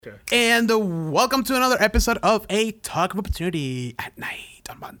Okay. And welcome to another episode of A Talk of Opportunity at night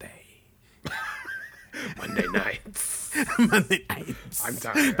on Monday. Monday nights. Monday nights. I'm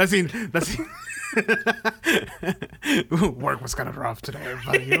tired. That's work was kind of rough today,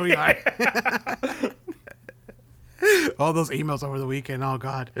 but here we are. All those emails over the weekend. Oh,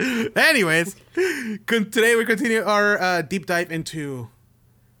 God. Anyways, today we continue our deep dive into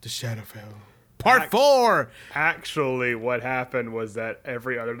the Shadowfell. Part 4. Actually, what happened was that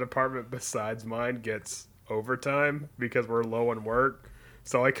every other department besides mine gets overtime because we're low on work.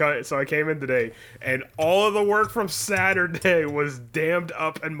 So I came in today, and all of the work from Saturday was dammed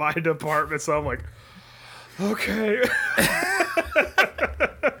up in my department. So I'm like, okay.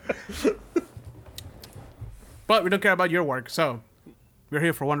 But we don't care about your work, so we're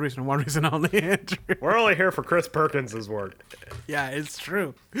here for one reason only, Andrew. We're only here for Chris Perkins' work. Yeah, it's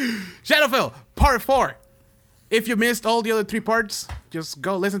true. Shadowfell, Part 4. If you missed all the other 3 parts, just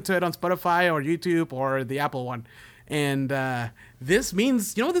go listen to it on Spotify or YouTube or the Apple one. And this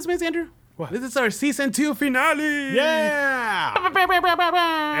means, you know what this means, Andrew? What? This is our Season 2 finale! Yeah!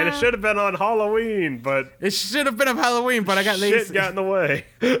 And it should have been on Halloween, but... It should have been of Halloween, but I got lazy. Shit got in the way.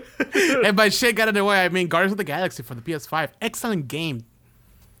 And by shit got in the way, I mean Guardians of the Galaxy for the PS5. Excellent game.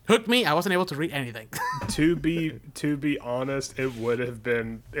 Hooked me. I wasn't able to read anything. To be honest, it would have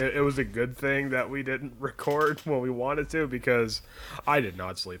been. It was a good thing that we didn't record when we wanted to, because I did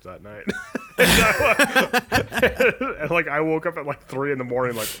not sleep that night. And like I woke up at like 3 a.m,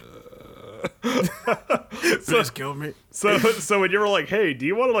 like. Just killed me. So when you were like, "Hey, do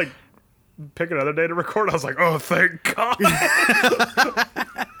you want to like pick another day to record?" I was like, "Oh, thank God."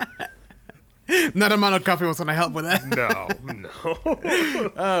 Not amount of coffee was going to help with that. No.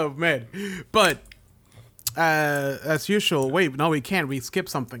 Oh, man. But, as usual, wait, no, we can't. We skipped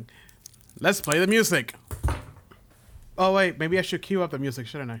something. Let's play the music. Oh, wait, maybe I should cue up the music,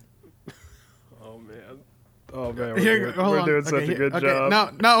 shouldn't I? Oh, man. We're doing such a good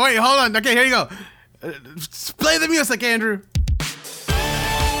job. No, wait, hold on. Okay, here you go. Play the music, Andrew.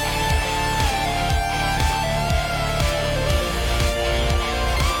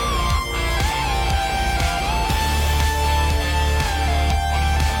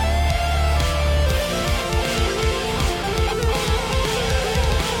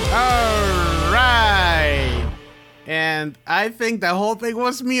 Alright. And I think the whole thing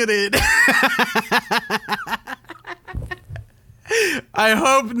was muted. I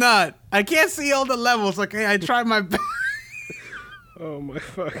hope not. I can't see all the levels, okay? I tried my best. Oh my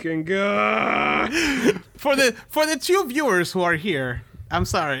fucking God. For the 2 viewers who are here, I'm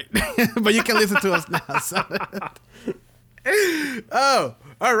sorry. But you can listen to us now. So. Oh,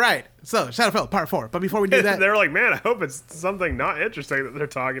 all right. So, Shadowfell, Part 4. But before we do that... They're like, man, I hope it's something not interesting that they're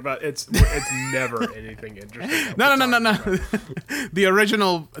talking about. It's never anything interesting. No. The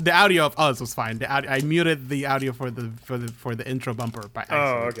original, the audio of us was fine. I muted the audio for the intro bumper by accident.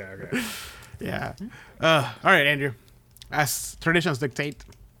 Oh, okay. Yeah. All right, Andrew. As traditions dictate,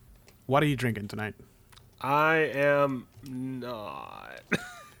 what are you drinking tonight? I am not.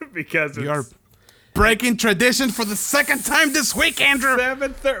 Because You're breaking tradition for the 2nd time this week, Andrew.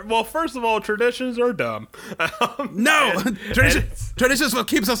 7:30. Well, first of all, traditions are dumb. No, traditions what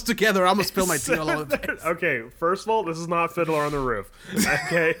keeps us together. I almost spilled my tea all over the place. Okay, first of all, this is not Fiddler on the Roof.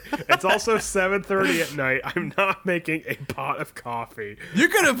 Okay, it's also 7:30 at night. I'm not making a pot of coffee. You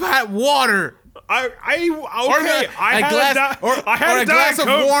could have had water. I had a glass of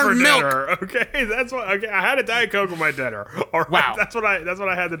warm milk. Dinner, okay, that's what. Okay, I had a Diet Coke with my dinner. All right, wow, that's what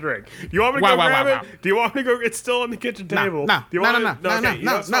I had to drink. Do you want me to go grab it? Do you want me to go? It's still on the kitchen table. No,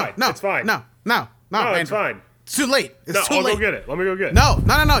 It's fine. No, it's fine. It's too late. It's too late. I'll go get it. Let me go get it. No.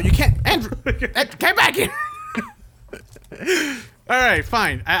 You can't, Andrew. Get back here. All right,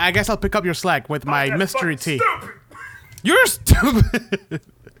 fine. I guess I'll pick up your slack with my mystery tea. Stupid. You're stupid.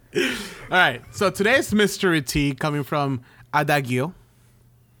 All right, so today's mystery tea coming from Adagio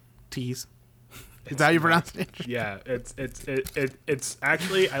Teas. Is that how you pronounce it? Yeah, it's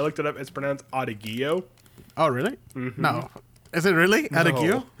actually, I looked it up. It's pronounced Adagio. Oh, really? Mm-hmm. No. Is it really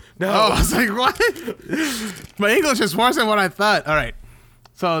Adagio? No. Oh, I was like, what? My English is worse than what I thought. All right.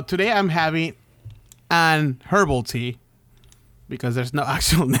 So today I'm having an herbal tea because there's no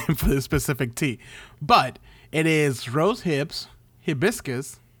actual name for this specific tea. But it is rose hips,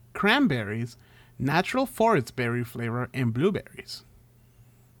 hibiscus, cranberries, natural forest berry flavor, and blueberries.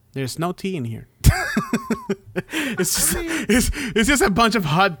 There's no tea in here. It's just a bunch of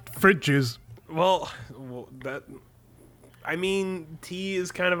hot fruit juice. Well, I mean, tea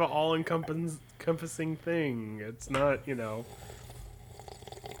is kind of an all-encompassing thing. It's not,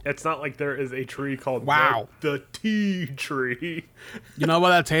 It's not like there is a tree called Wow. the tea tree. You know what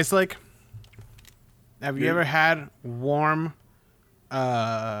that tastes like? Have you ever had warm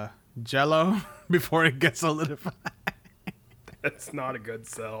Jello before it gets solidified? That's not a good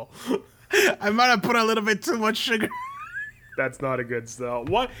sell. I might have put a little bit too much sugar. That's not a good sell.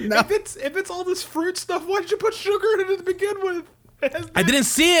 What? No. If it's all this fruit stuff, why did you put sugar in it to begin with? I didn't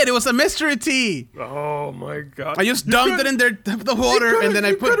see it. It was a mystery tea. Oh my god! I just dumped it in there, the water, and then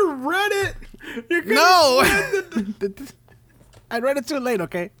I put. You could have read it. No, I read it too late.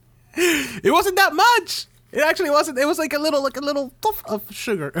 Okay, it wasn't that much. It actually wasn't. It was like a little puff of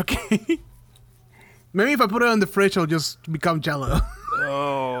sugar. Okay. Maybe if I put it in the fridge, it'll just become Jello.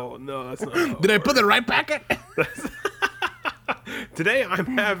 Oh no, that's not. Did I put the right packet? Today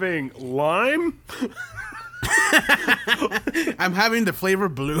I'm having lime. I'm having the flavor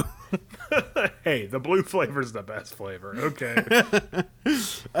blue. Hey, the blue flavor's the best flavor. Okay.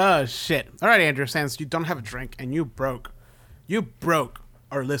 Oh shit! All right, Andrew. Since you don't have a drink and you broke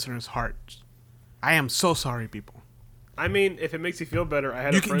our listeners' hearts. I am so sorry, people. I mean, if it makes you feel better, I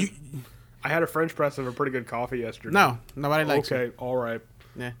had a French press of a pretty good coffee yesterday. No, nobody likes it. Okay, all right.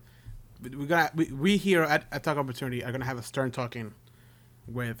 Yeah, we here at Talk Opportunity are gonna have a stern talking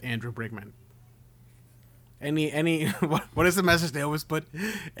with Andrew Brigman. Any what is the message they always put?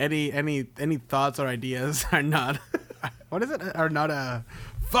 Any thoughts or ideas are not what is it? Are not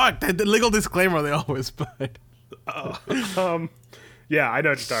fuck the legal disclaimer they always put. Yeah, I know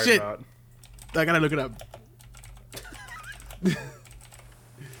what you're talking about. I gotta look it up.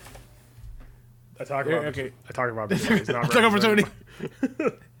 I talk about opportunities, not Talk Opportunity.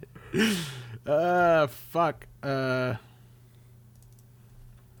 representing. Fuck.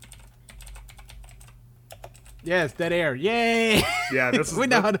 Yes, dead air. Yay! Yeah, this is we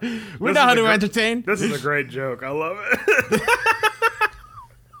know how to entertain. This is a great joke. I love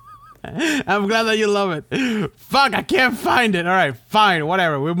it. I'm glad that you love it. Fuck, I can't find it. All right, fine,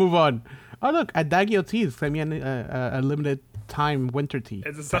 whatever. We'll move on. Oh look, Adagio Teas sent me a limited time winter tea.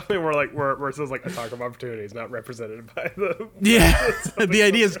 It's something where it says like a talk of opportunities, not represented by the. Yeah, the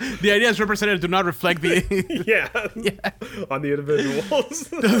ideas represented do not reflect the. Yeah. On the individuals.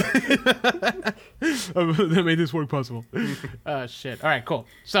 That made this work possible. Shit. All right, cool.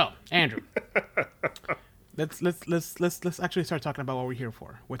 So, Andrew, let's actually start talking about what we're here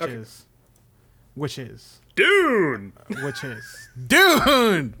for, which is Dune.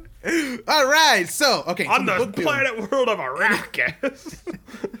 Dune. All right, so okay, on the planet world of Arrakis.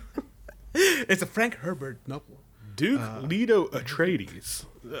 It's a Frank Herbert novel. Duke Leto Atreides,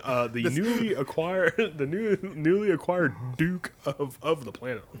 the newly acquired Duke of the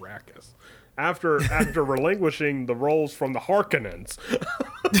planet Arrakis, after relinquishing the roles from the Harkonnens.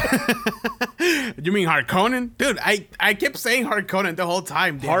 You mean Harkonnen? Dude, I kept saying Harkonnen the whole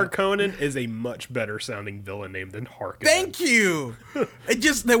time. Harkonnen is a much better sounding villain name than Harkonnen. Thank you. It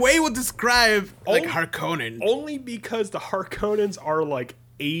just the way it would describe like Harkonnen. Only because the Harkonnens are like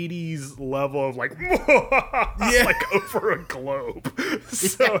 80s level of like like over a globe.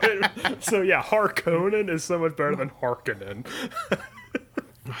 So yeah, Harkonnen is so much better than Harkonnen.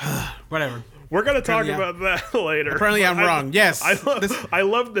 Whatever. We're gonna talk about that later. Apparently, I'm wrong. Yes, I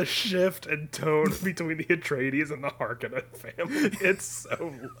love the shift in tone between the Atreides and the Harkonnen family. It's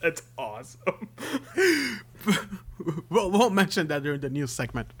awesome. We'll mention that during the news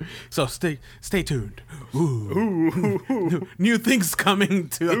segment. So stay tuned. Ooh. New things coming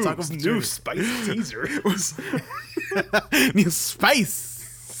to Talk of new spice teasers. New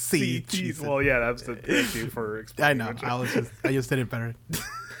spice teasers. Well, yeah, that's the thank you for explaining. I know. I just did it better.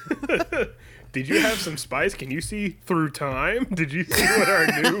 Did you have some spice? Can you see through time? Did you see what our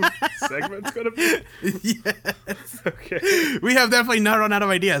new segment's gonna be? Yes. Okay. We have definitely not run out of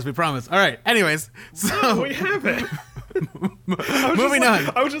ideas. We promise. All right. Anyways, so no, we haven't. Moving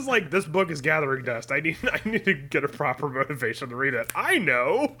on. I was just like, this book is gathering dust. I need to get a proper motivation to read it. I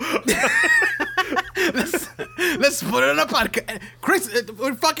know. Let's put it on a podcast. Chris,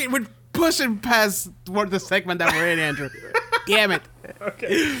 we're pushing past the segment that we're in, Andrew. Damn it.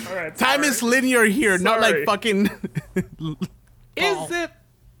 Okay. All right. Time is linear here, not like fucking. Is it?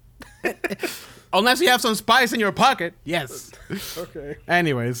 Unless you have some spice in your pocket. Yes. Okay.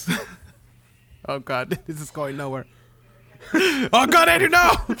 Anyways. Oh God, this is going nowhere. Oh God, Andrew, no!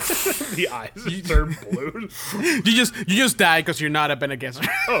 The eyes just turn blue. You just die because you're not a Bene Gesserit.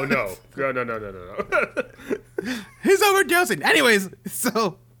 Oh no. No. He's overdosing. Anyways,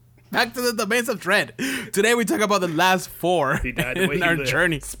 so back to the domains of dread. Today we talk about the last four in our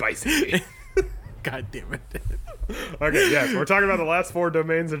journey. Spicy. God damn it. Okay, yes, we're talking about the last four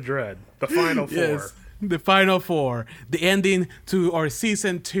domains of dread. The final four. Yes. The final four, the ending to our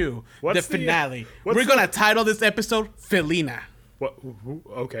season 2, the finale. We're gonna title this episode Felina. What?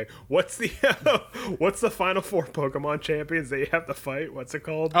 Okay. What's the final 4 Pokemon champions that you have to fight? What's it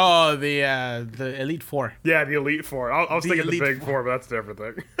called? Oh, the Elite Four. Yeah, the Elite Four. I was thinking the Big Four, but that's a different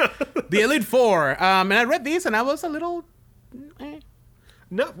thing. The Elite Four. And I read these, and I was a little.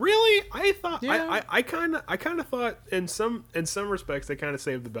 No, really. I thought. Yeah. I kind of thought in some respects they kind of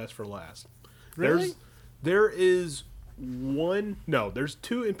saved the best for last. Really? There's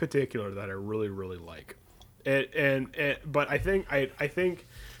 2 in particular that I really really like. But I think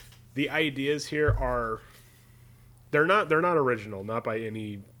the ideas here are they're not original, not by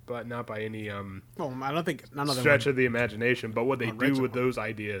any well, I don't think none of them stretch of the imagination, but what they do with those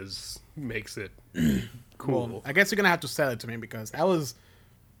ideas makes it cool. Well, I guess you're gonna have to sell it to me because I was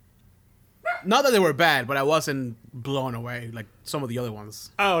not that they were bad, but I wasn't blown away like some of the other ones.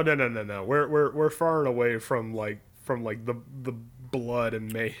 Oh no. We're far and away from the blood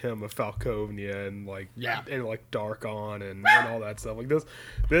and mayhem of Falcovnia and Darkon and all that stuff. Like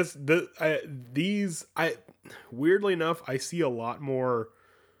these weirdly enough, I see a lot more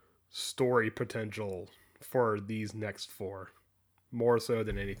story potential for these next 4, more so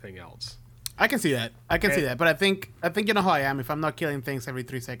than anything else. I can see that. But I think you know how I am. If I'm not killing things every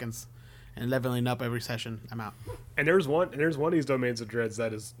 3 seconds and leveling up every session, I'm out. And there's one of these Domains of Dreads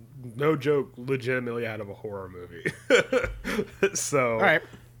that is no joke, legitimately out of a horror movie. So, all right.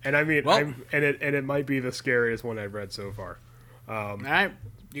 And I mean, it might be the scariest one I've read so far. All right,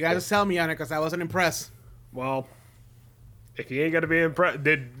 you got to sell me on it because I wasn't impressed. Well, if you ain't got to be impressed,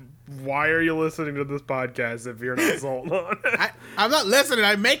 why are you listening to this podcast if you're not sold on it? I'm not listening.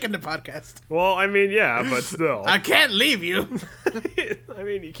 I'm making the podcast. Well, I mean, yeah, but still. I can't leave you. I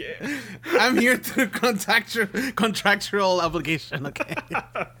mean, you can't. I'm here through contractual obligation, okay?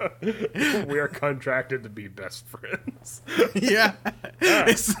 We are contracted to be best friends. Yeah.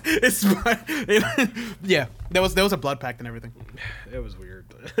 Right. Yeah, there was a blood pact and everything. It was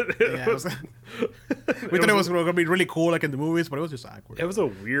weird. Yeah, we thought it was going to be really cool like in the movies, but it was just awkward. It was a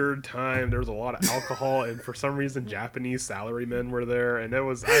weird time. There was a lot of alcohol, and for some reason, Japanese salarymen were there, and it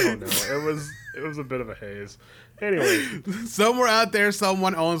was, I don't know, it was a bit of a haze. Anyway. Somewhere out there,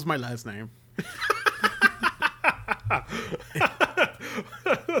 someone owns my last name.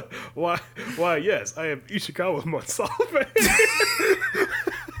 Why, yes, I am Ishikawa Monsalve.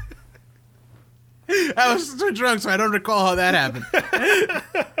 I was too drunk, so I don't recall how that happened.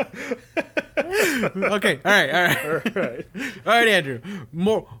 Okay, all right, Andrew.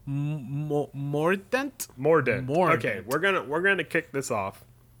 Mordent. Okay, we're gonna kick this off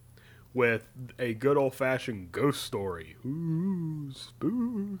with a good old fashioned ghost story. Ooh,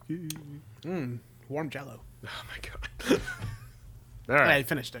 spooky. Warm Jello. Oh my god. All right, I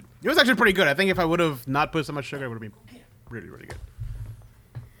finished it. It was actually pretty good. I think if I would have not put so much sugar, it would have been really, really good.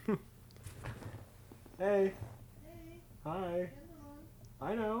 Hey. Hi.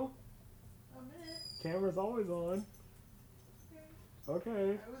 I know. Camera's always on. Okay.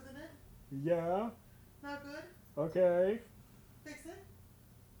 I was in it. Yeah. Not good. Okay. Fix it.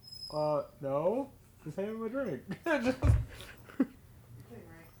 No. Just hand him a drink. Doing right.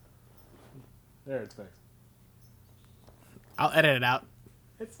 There, it's fixed. I'll edit it out.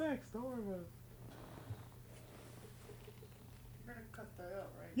 It's fixed. Don't worry about it. You're gonna cut that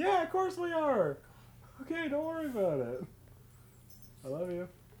out, right? Yeah, of course we are. Okay, don't worry about it. I love you.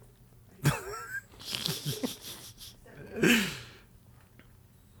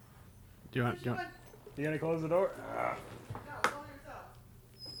 Do you want? You gonna close the door? No, go yourself.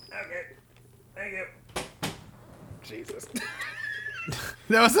 Okay. Thank you. Jesus.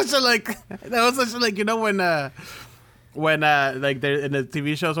 That was such a you know when like they're in the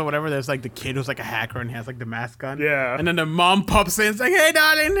TV shows or whatever, there's like the kid who's like a hacker and he has like the mask on. Yeah. And then the mom pops in, it's like, "Hey,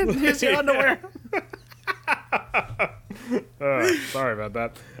 darling, and here's your underwear." Sorry about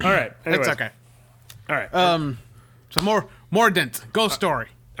that. All right. Anyways. It's okay. All right. So Mordent ghost story.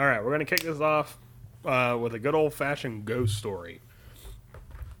 All right. We're gonna kick this off with a good old fashioned ghost story.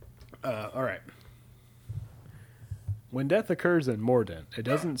 All right. When death occurs in Mordent, it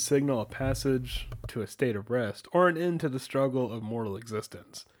doesn't signal a passage to a state of rest or an end to the struggle of mortal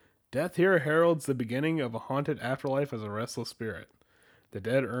existence. Death here heralds the beginning of a haunted afterlife as a restless spirit. The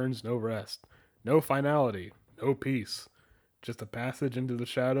dead earns no rest, no finality, no peace. Just a passage into the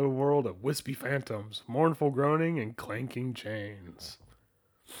shadow world of wispy phantoms, mournful groaning, and clanking chains.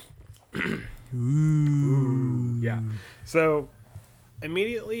 Ooh. Yeah. So,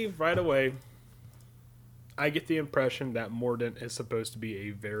 immediately, right away, I get the impression that Mordent is supposed to be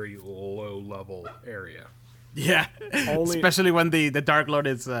a very low-level area. Yeah. Especially when the Dark Lord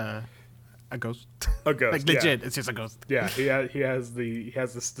is a ghost. A ghost, Like legit, it's just a ghost. Yeah, he has the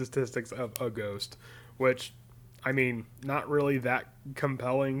statistics of a ghost, which, I mean, not really that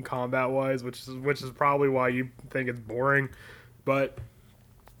compelling combat wise, which is probably why you think it's boring, but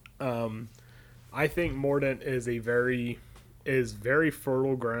I think Mordent is very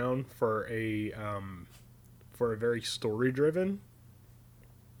fertile ground for a very story driven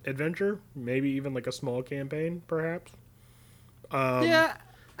adventure, maybe even like a small campaign, perhaps. Yeah,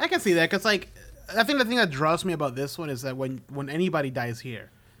 I can see that because, like, I think the thing that draws me about this one is that when anybody dies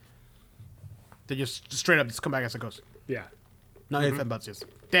here, they just straight up just come back as a ghost. Yeah. Not anything but just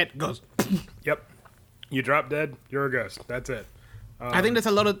dead ghost. Yep. You drop dead, you're a ghost. That's it. I think there's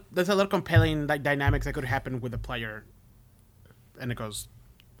a lot of compelling like dynamics that could happen with a player and a ghost.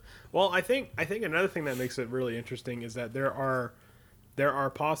 Well, I think another thing that makes it really interesting is that there are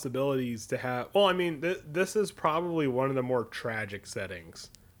possibilities to have. Well, I mean, this is probably one of the more tragic settings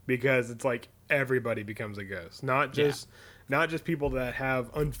because it's like everybody becomes a ghost, not just people that have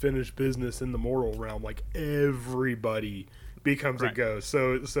unfinished business in the mortal realm. Like everybody becomes a ghost.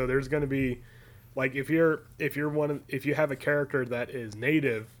 So there's going to be, like, if you have a character that is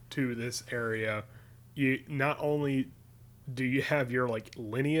native to this area, you not only do you have your like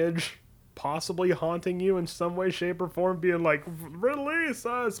lineage possibly haunting you in some way, shape, or form, being like, release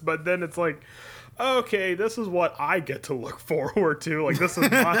us, but then it's like, okay, this is what I get to look forward to. Like, this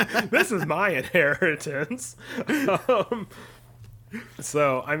is my inheritance.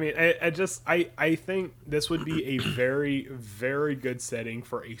 So I mean, I think this would be a very, very good setting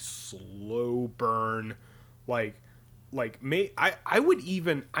for a slow burn, I would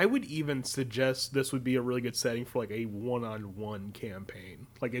even suggest this would be a really good setting for like a one-on-one campaign,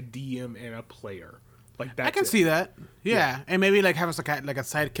 like a DM and a player. Like that. I can see that. Yeah. And maybe like have a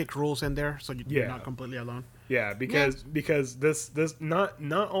sidekick rules in there, so you're not completely alone. Yeah, because this not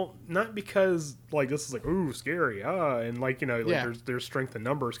because like this is like, ooh, scary, and like, you know, like there's strength in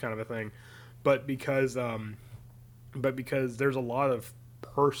numbers kind of a thing, but because there's a lot of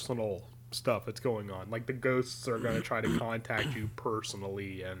personal stuff that's going on. Like the ghosts are going to try to contact you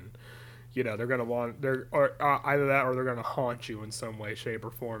personally, and you know, they're going to want either that or they're going to haunt you in some way, shape,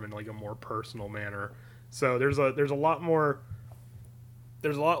 or form in like a more personal manner. So there's a lot more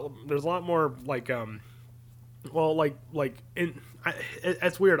like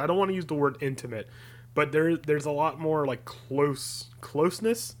it's weird. I don't want to use the word intimate, but there's a lot more like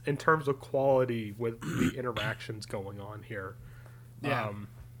closeness in terms of quality with the interactions going on here. Yeah.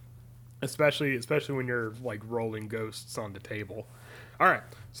 Especially when you're like rolling ghosts on the table. All right,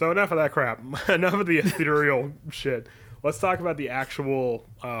 so enough of that crap. Enough of the ethereal shit. Let's talk about the actual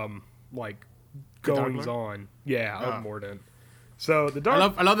like goings on. Yeah, of Mordent. So the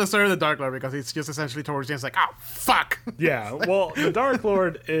Dark. I love the story of the Dark Lord because it's just essentially towards the end. It's like, oh fuck. Yeah. Well, the Dark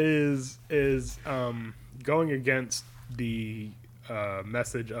Lord is going against the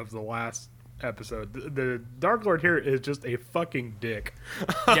message of the last episode. The Dark Lord here is just a fucking dick.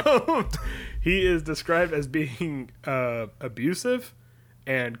 Yep. He is described as being abusive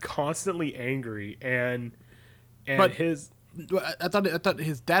and constantly angry, and but his. I thought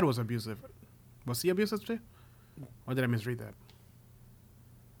his dad was abusive. Was he abusive too? Or did I misread that?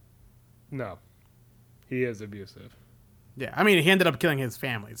 No, he is abusive. Yeah, I mean, he ended up killing his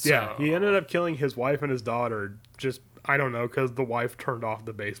family. So. Yeah, he ended up killing his wife and his daughter. Just, I don't know, because the wife turned off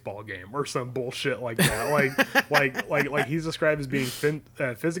the baseball game or some bullshit like that. like he's described as being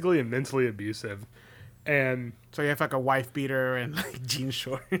physically and mentally abusive, and so you have like a wife beater and like jean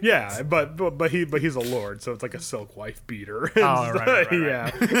shorts. Yeah, but he's a lord, so it's like a silk wife beater. Oh, right.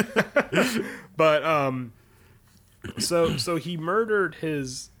 Yeah. But so he murdered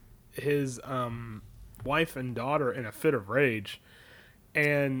his wife and daughter in a fit of rage,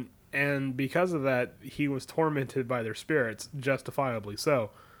 and because of that he was tormented by their spirits, justifiably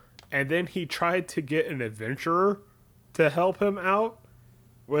so. And then he tried to get an adventurer to help him out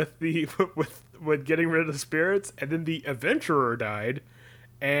with with getting rid of the spirits, and then the adventurer died,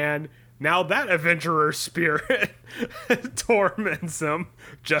 and now that adventurer's spirit torments him,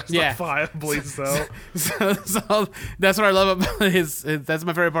 justifiably so. So that's what I love about his. That's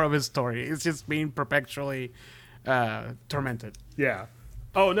my favorite part of his story. It's just being perpetually tormented. Yeah.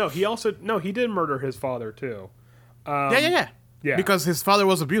 Oh no, he did murder his father too. Yeah. Because his father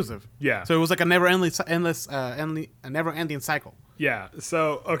was abusive. Yeah. So it was like a never-ending cycle. Yeah.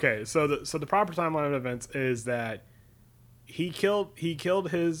 So okay. So the proper timeline of events is that he killed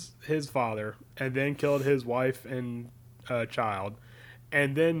his father, and then killed his wife and child,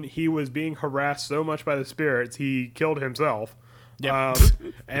 and then he was being harassed so much by the spirits he killed himself. Yeah.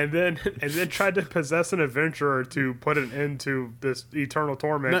 And then tried to possess an adventurer to put an end to this eternal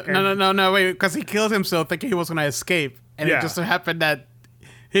torment. No, wait, because he killed himself thinking he was going to escape, and Yeah. it just so happened that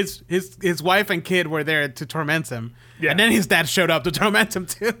his wife and kid were there to torment him. Yeah. And then his dad showed up to torment him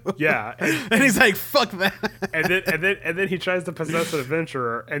too. Yeah, And he's like, "Fuck that." and then he tries to possess an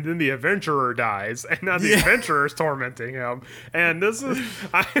adventurer, and then the adventurer dies, and now the adventurer is tormenting him. And this is,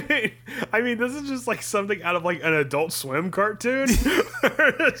 I mean, this is just like something out of like an Adult Swim cartoon. so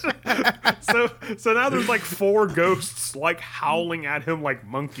now there's like 4 ghosts like howling at him like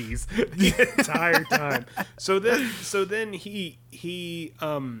monkeys the entire time. So then he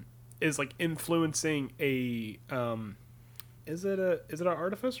is like influencing a is it an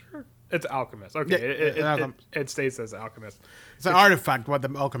artificer? It's an alchemist. Okay, Yeah, it states as alchemist. It's an artifact what the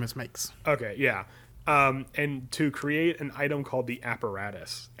alchemist makes. Okay, yeah. And to create an item called the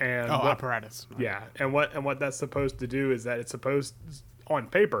apparatus. And Apparatus. yeah, and what that's supposed to do is that it's supposed, on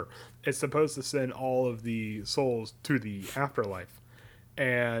paper, it's supposed to send all of the souls to the afterlife.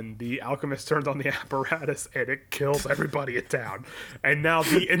 And the alchemist turns on the apparatus and it kills everybody in town. And now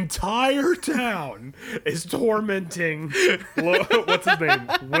the entire town is tormenting what's his name?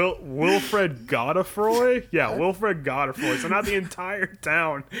 Wilfred Godefroy? Yeah, Wilfred Godefroy. So now the entire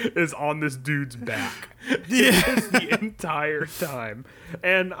town is on this dude's back. Yeah. The entire time.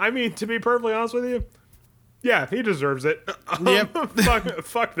 And I mean, to be perfectly honest with you, yeah, he deserves it. Yep.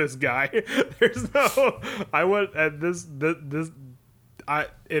 Fuck this guy. There's no. I would at this.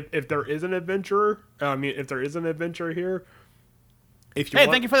 If there is an adventurer, if there is an adventurer here, if you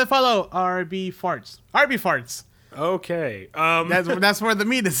Thank you for the follow, RB Farts. RB Farts. Okay, That's where the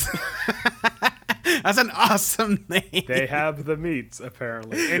meat is. That's an awesome name. they have the meats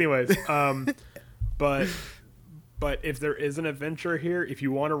apparently. Anyways, but if there is an adventure here, if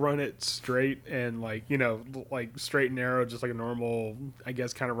you want to run it straight and like straight and narrow, just like a normal, I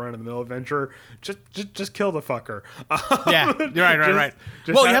guess, kind of run of the mill adventure, just kill the fucker. Yeah, you're right.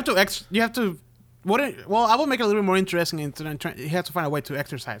 Just Well, you have to. Well, I will make it a little bit more interesting. You have to find a way to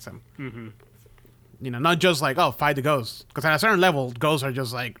exercise them. Mm-hmm. Not just like fight the ghosts, because at a certain level, ghosts are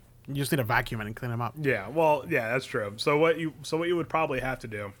just like you just need to vacuum and clean them up. Yeah, well, yeah, that's true. So what you would probably have to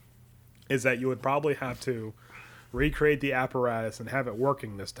do is that you would probably have to recreate the apparatus and have it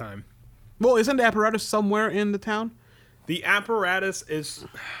working this time. Well, isn't the apparatus somewhere in the town? The apparatus is,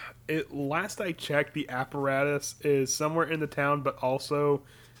 last I checked, the apparatus is somewhere in the town, but also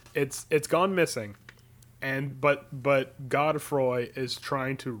it's gone missing. But Godefroy is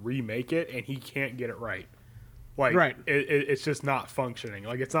trying to remake it and he can't get it right. Like right. It's just not functioning.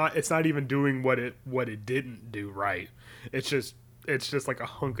 Like it's not even doing what it didn't do right. It's just like a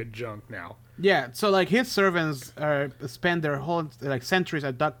hunk of junk now. Yeah, so like his servants spend their whole centuries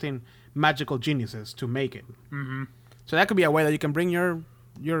abducting magical geniuses to make it. Mm-hmm. So that could be a way that you can bring your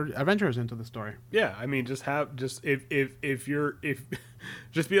adventurers into the story. Yeah, I mean, just be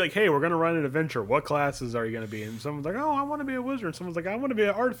like, hey, we're gonna run an adventure. What classes are you gonna be? And someone's like, oh, I want to be a wizard. Someone's like, I want to be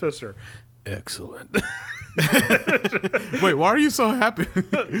an artificer. Excellent. Wait, why are you so happy?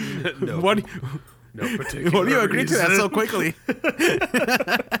 No. No particular. What do you agree to that so quickly?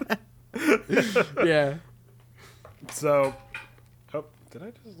 Yeah. So, did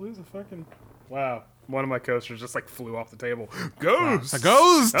I just lose a fucking? Wow, one of my coasters just like flew off the table. Ghost. A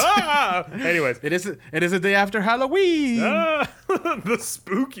ghost. Ah! Anyways, It is a day after Halloween. the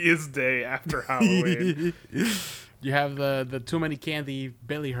spookiest day after Halloween. You have the too many candy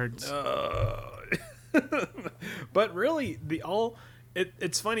belly hurts. But really,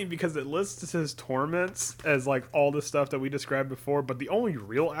 it's funny because it lists his torments as like all the stuff that we described before, but the only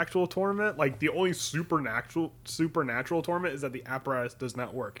real actual torment, like the only supernatural torment, is that the apparatus does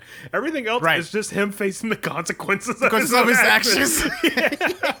not work. Everything else is just him facing the consequences of his actions. Yeah.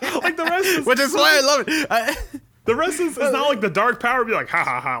 Like the rest is, which is why I love it. the rest is not like the dark power be like ha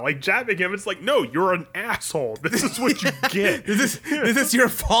ha ha, like jabbing him. It's like, no, you're an asshole. This is what you get. This is your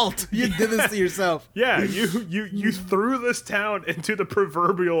fault. You did this to yourself. Yeah, you threw this town into the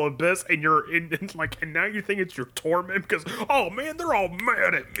proverbial abyss, and and now you think it's your torment because, oh man, they're all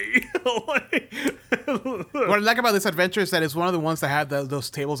mad at me. What I like about this adventure is that it's one of the ones that have those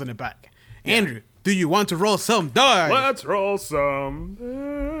tables in the back. Yeah. Andrew, do you want to roll some dice? Let's roll some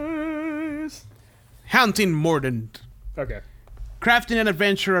dice. Hunting Mordent. Okay. Crafting an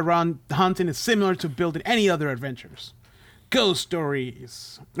adventure around hunting is similar to building any other adventures. Ghost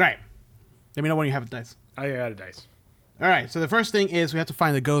stories. Right. Let me know when you have a dice. I got a dice. All right. So the first thing is we have to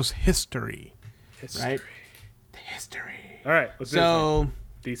find the ghost history. Right? The history. All right. Let's do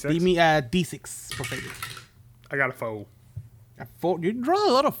this. D6? Give me a D6, por favor. I got a 4. A 4. You draw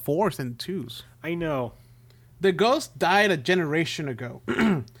a lot of 4s and 2s. I know. The ghost died a generation ago.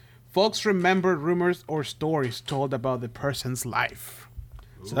 Folks remember rumors or stories told about the person's life.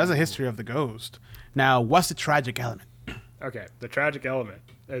 So that's the history of the ghost. Now, what's the tragic element? Okay, the tragic element.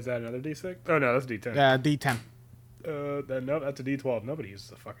 Is that another D6? Oh, no, that's D10. D10. No, that's a D12. Nobody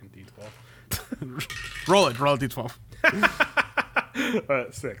uses a fucking D12. Roll a D12.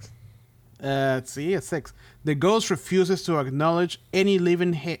 6. Let's see, a 6. The ghost refuses to acknowledge any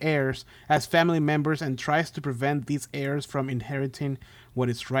living heirs as family members and tries to prevent these heirs from inheriting what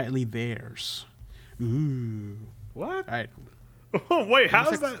is rightly theirs. Ooh. What? All right. Oh, wait,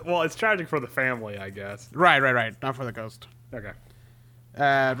 how's that? Well, it's tragic for the family, I guess. Right. Not for the ghost. Okay.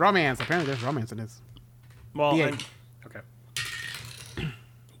 Romance. Apparently there's romance in this. Well, D8. okay.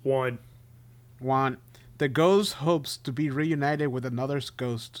 1. 1. The ghost hopes to be reunited with another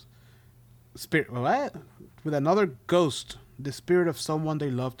ghost. Spirit. What? With another ghost. The spirit of someone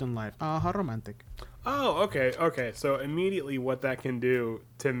they loved in life. Oh, how romantic. Oh, okay. So immediately what that can do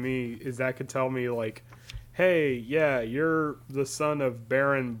to me is that could tell me, like, hey, yeah, you're the son of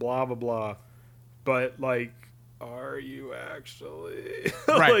Baron blah, blah, blah. But, like, are you actually?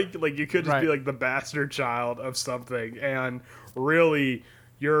 Right. like you could just be, like, the bastard child of something. And really,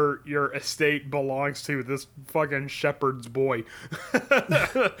 your estate belongs to this fucking shepherd's boy.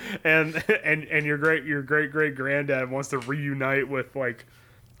 and your great granddad wants to reunite with, like,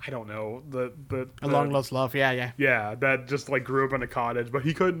 I don't know, the A long lost love, yeah. Yeah, that just, like, grew up in a cottage, but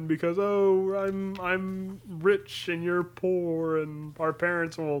he couldn't because, I'm rich and you're poor, and our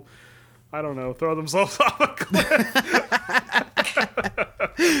parents will, I don't know, throw themselves off a cliff.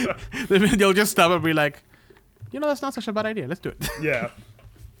 They'll just stop and be like, that's not such a bad idea. Let's do it. Yeah.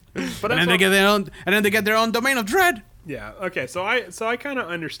 But And then they get their own domain of dread. Yeah. Okay. So I kind of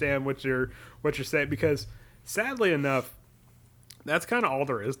understand what you're saying, because sadly enough, that's kind of all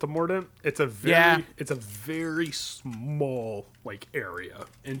there is to Mordent. It's a very small, like, area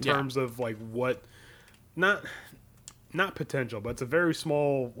in terms of, like, what not potential, but it's a very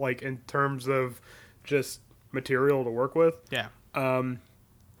small, like, in terms of just material to work with. Yeah.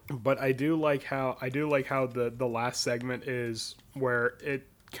 But I do like how the last segment is, where it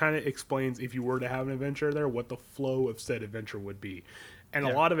kind of explains, if you were to have an adventure there, what the flow of said adventure would be. And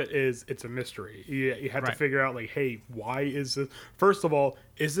a lot of it's a mystery. You have to figure out, like, hey, why is this? First of all,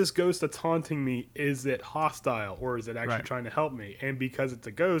 is this ghost that's haunting me, is it hostile, or is it actually trying to help me? And because it's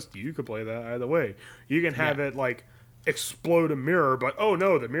a ghost, you could play that either way. You can have it, like, explode a mirror, but oh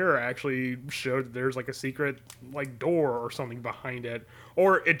no, the mirror actually showed that there's, like, a secret, like, door or something behind it,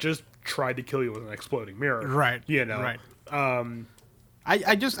 or it just tried to kill you with an exploding mirror. Right. Right.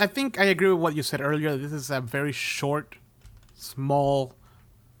 I think I agree with what you said earlier. This is a very short, small,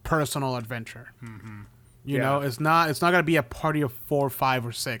 personal adventure. Mm-hmm. You know, it's not gonna be a party of 4, 5,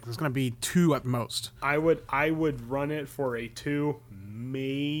 or 6. It's gonna be 2 at most. I would run it for a 2,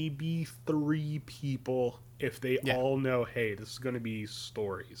 maybe 3 people, if they all know, hey, this is gonna be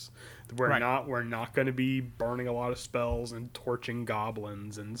stories. We're not gonna be burning a lot of spells and torching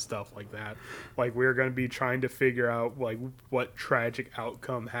goblins and stuff like that. Like, we're gonna be trying to figure out, like, what tragic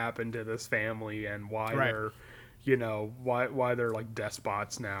outcome happened to this family and why they're, why they're, like,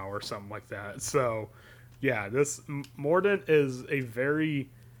 despots now or something like that. So, yeah, this Mordent is a very,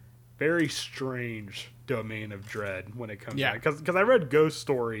 very strange domain of dread when it comes to that. Because I read Ghost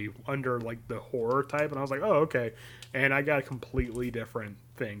Story under, like, the horror type, and I was like, oh, okay. And I got a completely different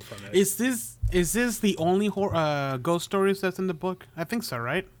thing from it. Is this the only ghost stories that's in the book? I think so,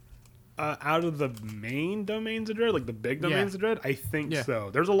 right? Out of the main domains of dread, like the big domains of dread, I think so.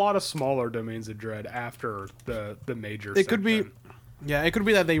 There's a lot of smaller domains of dread after the major section. Could be, it could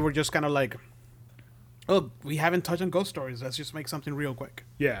be that they were just kind of like, oh, we haven't touched on ghost stories. Let's just make something real quick.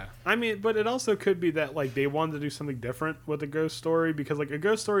 Yeah. I mean, but it also could be that, like, they wanted to do something different with a ghost story, because, like, a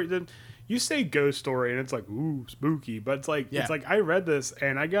ghost story, then you say ghost story and it's like, ooh, spooky, but it's like I read this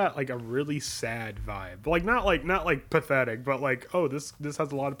and I got, like, a really sad vibe. Like, not like pathetic, but like, oh, this has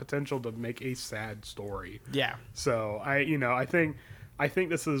a lot of potential to make a sad story. Yeah. So I think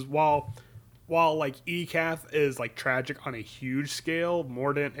this is, while like Ekath is, like, tragic on a huge scale,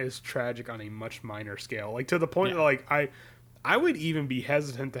 Mordent is tragic on a much minor scale. Like, to the point that, like, I would even be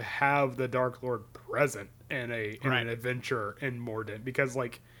hesitant to have the Dark Lord present in an adventure in Mordent, because,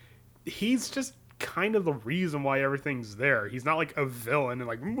 like, he's just kind of the reason why everything's there. He's not, like, a villain and,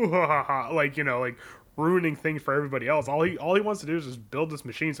 like, like, like, ruining things for everybody else. All he wants to do is just build this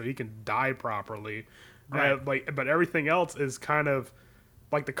machine so he can die properly. Right. But everything else is kind of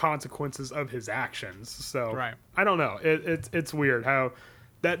like the consequences of his actions. So I don't know. It's weird how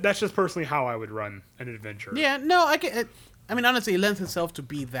that's just personally how I would run an adventure. Yeah, no, I mean, honestly, it lends itself to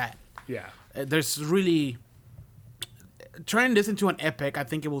be that. Yeah. There's really turning this into an epic, I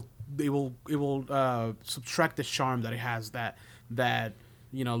think it will subtract the charm that it has. That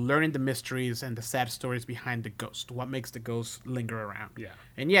learning the mysteries and the sad stories behind the ghost. What makes the ghost linger around? Yeah.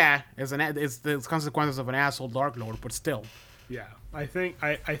 And it's the consequences of an asshole Dark Lord, but still. Yeah, I think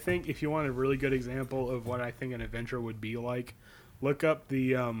if you want a really good example of what I think an adventure would be like, look up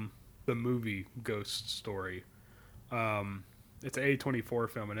the movie Ghost Story. It's an A24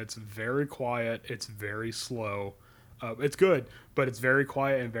 film, and it's very quiet. It's very slow. It's good, but it's very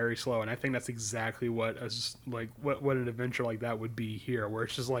quiet and very slow. And I think that's exactly what an adventure like that would be here, where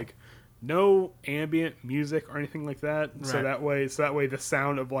it's just like no ambient music or anything like that. Right. So that way the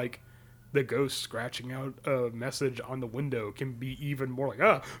sound of like the ghost scratching out a message on the window can be even more like,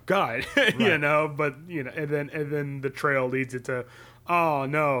 oh God, right. But and then the trail leads it to, oh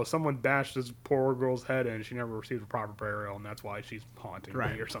no, someone bashed this poor girl's head in and she never received a proper burial, and that's why she's haunting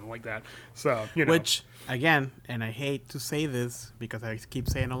me or something like that. So which again, and I hate to say this because I keep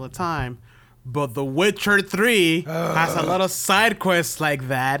saying all the time, but The Witcher 3 has a lot of side quests like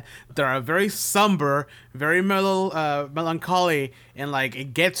that that are very somber, very melancholy, and like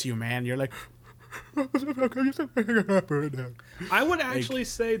it gets you, man. You're like, I would actually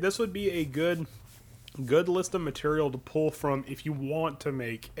say this would be a good list of material to pull from if you want to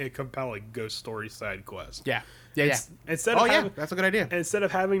make a compelling ghost story side quest. Yeah. Instead of that's a good idea. Instead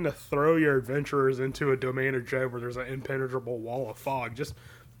of having to throw your adventurers into a domain of dread where there's an impenetrable wall of fog, just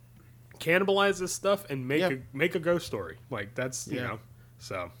cannibalize this stuff and make a ghost story. Like that's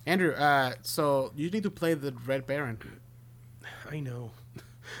so Andrew, so you need to play the Red Baron. I know.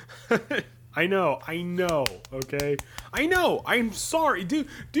 I know. Okay, I know. I'm sorry, dude.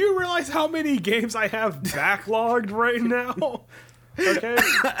 Do you realize how many games I have backlogged right now? Okay,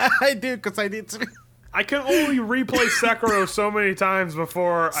 I do because I need to. I can only replay Sekiro so many times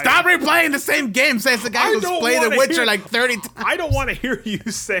before. Stop replaying the same game. Says the guy who's played The Witcher like 30 times. I don't want to hear you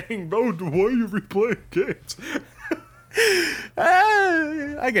saying, "Oh, why are you replaying games?"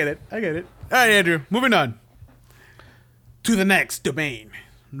 I get it. All right, Andrew. Moving on to the next domain.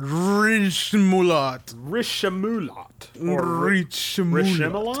 Richemulot. Richemulot.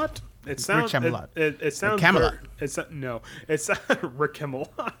 It sounds. Richemulot. It sounds. Camelot. It's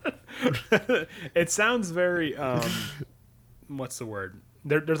Richemulot. It sounds very. What's the word?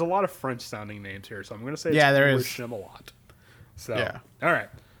 There's a lot of French sounding names here, so I'm going to say there is Richemulot. So all right,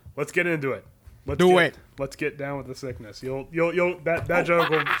 let's get into it. Let's get down with the sickness. That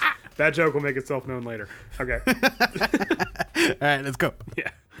joke will make itself known later. Okay. All right, let's go.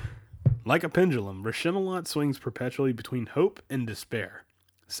 Yeah. Like a pendulum, Richemulot swings perpetually between hope and despair.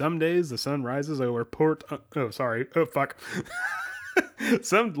 Some days the sun rises over let me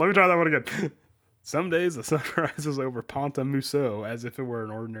try that one again. Some days the sun rises over Pont-à-Mousseau as if it were an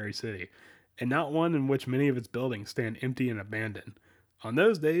ordinary city, and not one in which many of its buildings stand empty and abandoned. On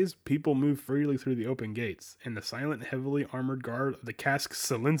those days, people move freely through the open gates, and the silent, heavily armored guard of the Casque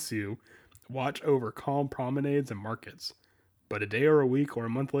Silencieux watch over calm promenades and markets. But a day or a week or a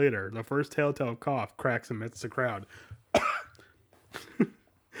month later, the first telltale cough cracks amidst the crowd.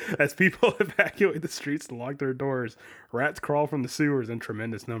 As people evacuate the streets and lock their doors, rats crawl from the sewers in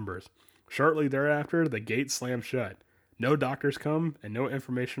tremendous numbers. Shortly thereafter, the gates slam shut. No doctors come, and no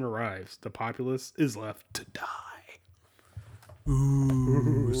information arrives. The populace is left to die.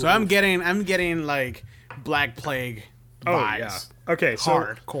 Ooh. So I'm getting like Black Plague vibes. Oh yeah. Okay, so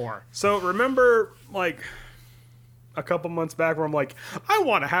hardcore. So remember like a couple months back where I'm like, I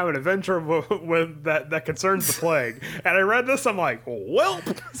want to have an adventure with that concerns the plague, and I read this, I'm like, well,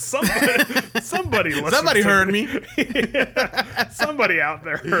 somebody listened. Somebody heard me. Yeah, somebody out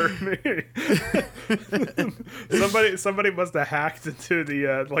there heard me. somebody must have hacked into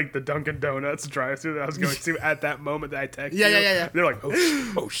the like the Dunkin' Donuts drive-thru that I was going to at that moment that I texted. Yeah. They're like,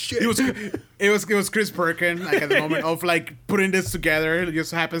 oh shit. It was Chris Perkin like at the moment of like putting this together. It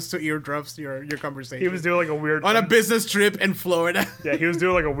just happens to eardrops your conversation. He was doing like a weird on a business trip in Florida. Yeah, he was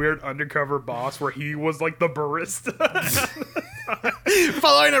doing like a weird undercover boss where he was like the barista.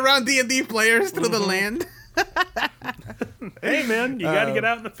 Following around D&D players through the land. Hey man, you got to get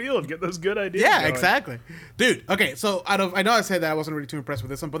out in the field, get those good ideas. Yeah, going. exactly, dude. Okay, so I know I said that I wasn't really too impressed with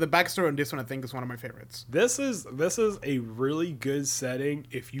this one, but the backstory on this one I think is one of my favorites. This is a really good setting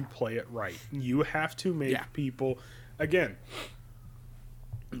if you play it right. You have to make people again.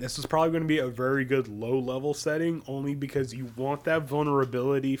 This is probably going to be a very good low-level setting, only because you want that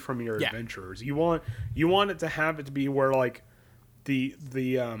vulnerability from your adventurers. You want it to have it to be where like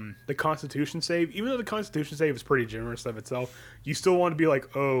the Constitution save, even though the Constitution save is pretty generous of itself, you still want to be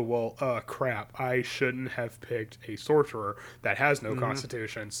like, oh well, crap, I shouldn't have picked a sorcerer that has no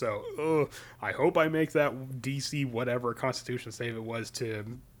Constitution. So, I hope I make that DC whatever Constitution save it was to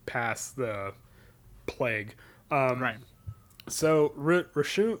pass the plague. Right. So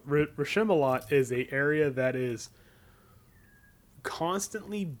Richemulot is a area that is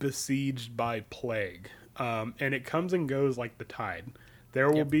constantly besieged by plague. And it comes and goes like the tide.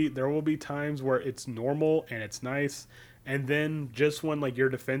 There will be times where it's normal and it's nice, and then just when like your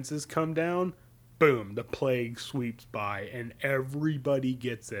defenses come down, boom, the plague sweeps by and everybody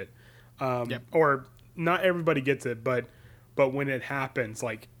gets it. Or not everybody gets it, but when it happens,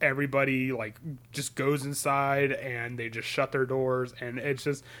 like everybody like just goes inside and they just shut their doors, and it's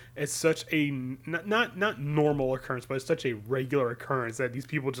such a not normal occurrence, but it's such a regular occurrence that these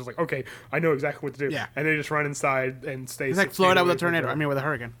people just like, okay, I know exactly what to do, and they just run inside and stay. It's like Florida with a tornado. I mean, with a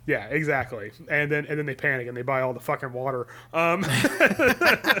hurricane. Yeah, exactly. And then they panic and they buy all the fucking water.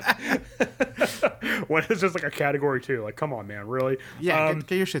 When it's just like a category 2, like come on, man, really? Yeah,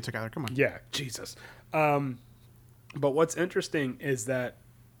 get your shit together. Come on. Yeah, Jesus. But what's interesting is that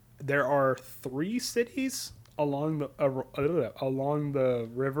there are 3 cities along the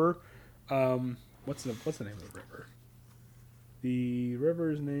river. What's the name of the river? The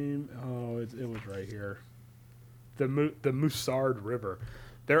river's name. Oh, it was right here. The Musard River.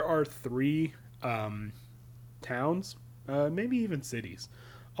 There are 3 towns, maybe even cities,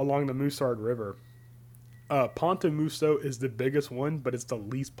 along the Musard River. Pontamuso is the biggest one, but it's the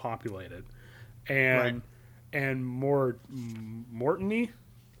least populated, and Mortony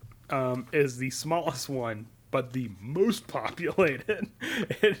is the smallest one, but the most populated.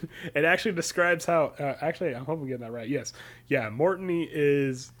 It actually describes how. Actually, I hope I'm getting that right. Yes, yeah. Mortony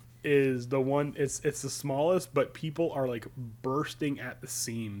is the one. It's the smallest, but people are like bursting at the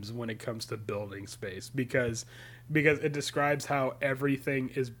seams when it comes to building space because it describes how everything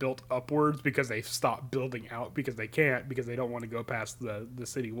is built upwards because they've stopped building out because they can't, because they don't want to go past the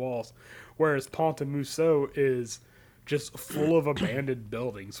city walls, whereas Pontamuso is just full of abandoned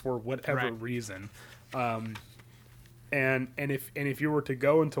buildings for whatever reason. And if you were to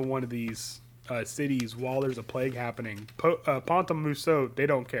go into one of these cities while there's a plague happening, Pontamuso, they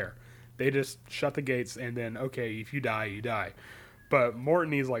don't care. They just shut the gates and then, okay, if you die, you die. But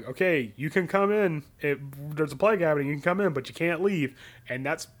Mortony's like, okay, you can come in. There's a plague happening, you can come in, but you can't leave. And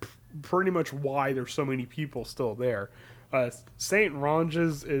that's pretty much why there's so many people still there. St.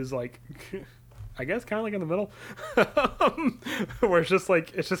 Ronges is like, I guess, kind of like in the middle, where it's just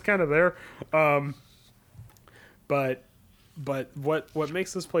kind of there. But what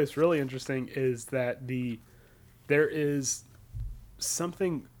makes this place really interesting is that there is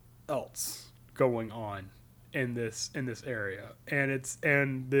something else going on in this area,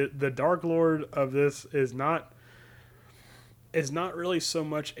 and the Dark Lord of this is not really so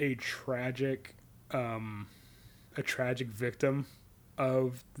much a tragic victim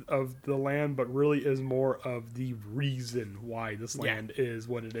of the land, but really is more of the reason why this land is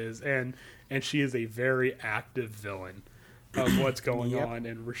what it is, and she is a very active villain of what's going on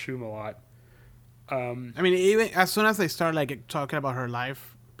in Richemulot. I mean, even as soon as they start like talking about her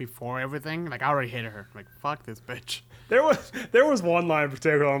life before everything, like I already hated her. Like, fuck this bitch. There was one line in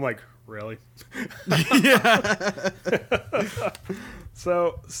particular I'm like, really? Yeah.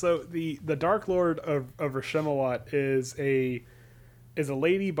 So the Dark Lord of Richemulot is a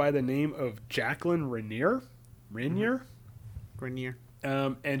lady by the name of Jacqueline Rainier. Rainier.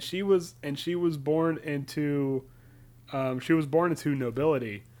 And she was born into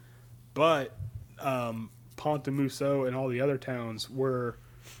nobility, but Pontamuso and all the other towns were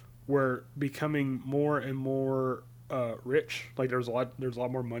becoming more and more rich. Like there's a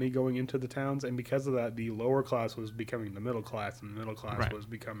lot more money going into the towns, and because of that, the lower class was becoming the middle class, and the middle class was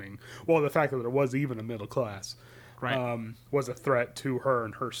becoming, well, the fact that there was even a middle class was a threat to her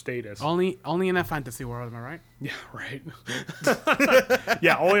and her status. Only in a fantasy world, am I right? Yeah, right.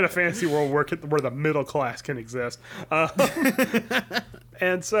 Yeah, only in a fantasy world where the middle class can exist.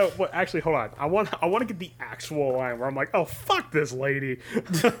 And so, actually, hold on. I want to get the actual line where I'm like, oh, fuck this lady.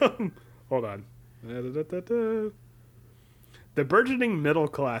 Hold on. The burgeoning middle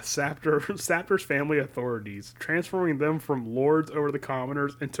class Sapter's family authorities, transforming them from lords over the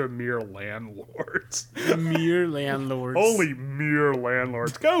commoners into mere landlords. Mere landlords. Holy mere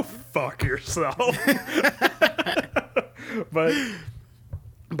landlords. Go fuck yourself. But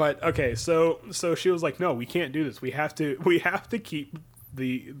okay, so she was like, no, we can't do this. We have to keep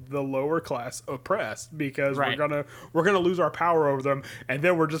the lower class oppressed, because Right. we're gonna lose our power over them, and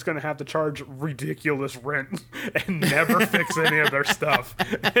then we're just gonna have to charge ridiculous rent and never fix any of their stuff.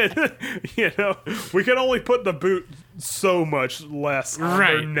 And, we can only put the boot so much less on their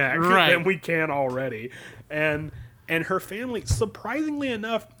Right, neck right. than we can already. And her family, surprisingly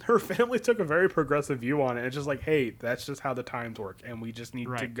enough, her family took a very progressive view on it. It's just like, hey, that's just how the times work, and we just need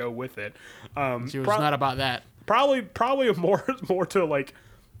to Right. go with it. She was not about that. Probably more to like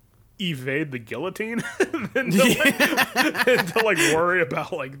evade the guillotine than to like worry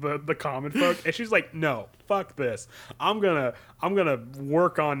about like the common folk. And she's like, no, fuck this. I'm gonna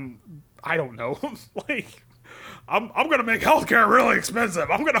work on, I don't know, like. I'm gonna make healthcare really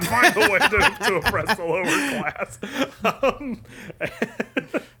expensive. I'm gonna find a way to oppress the lower class.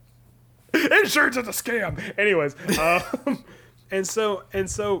 Insurance is a scam. Anyways, and so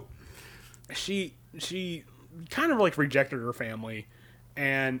she kind of like rejected her family,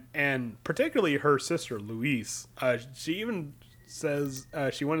 and particularly her sister Louise. She even says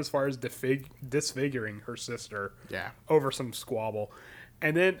she went as far as disfiguring her sister. Yeah. Over some squabble.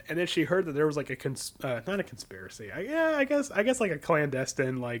 And then she heard that there was like not a conspiracy. I guess like a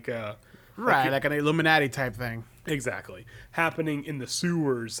clandestine like Like an Illuminati type thing. exactly happening in the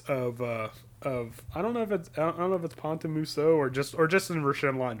sewers of I don't know if it's Pont-à-Mousseau or just in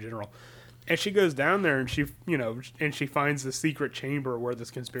Richemulot in general. And she goes down there and she finds the secret chamber where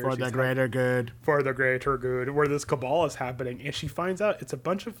this conspiracy For the greater good. where this cabal is happening, and she finds out it's a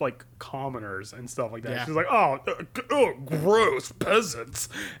bunch of like commoners and stuff like that. Yeah. She's like, oh, gross peasants.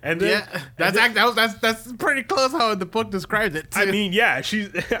 And then That's pretty close how the book describes it. Too. I mean, yeah, I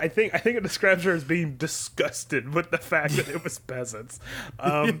think it describes her as being disgusted with the fact that it was peasants.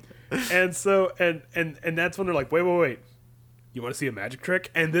 And so and that's when they're like, wait. You want to see a magic trick?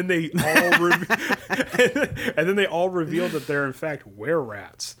 And then they all reveal that they're in fact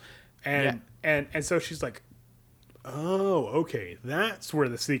were-rats. And so she's like, oh, okay, that's where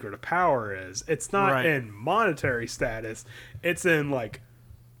the secret of power is. It's not in monetary status. It's in like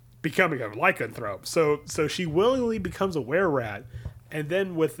becoming a lycanthrope. So she willingly becomes a were-rat, and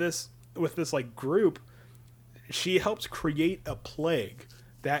then with this like group, she helps create a plague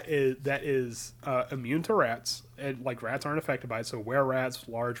that is immune to rats, and like rats aren't affected by it. So were-rats,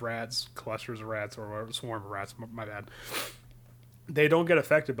 large rats, clusters of rats, or whatever, swarm of rats. My bad. They don't get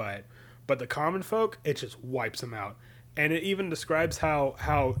affected by it, but the common folk, it just wipes them out. And it even describes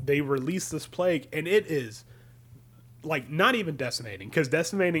how they release this plague, and it is like not even decimating, because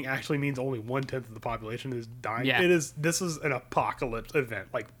decimating actually means only 1/10 of the population is dying. Yeah. This is an apocalypse event.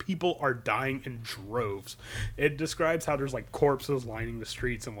 Like people are dying in droves. It describes how there's like corpses lining the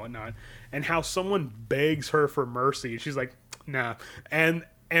streets and whatnot, and how someone begs her for mercy. She's like, nah. And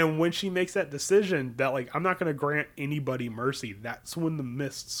when she makes that decision that like, I'm not going to grant anybody mercy, that's when the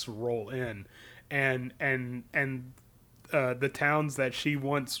mists roll in, and the towns that she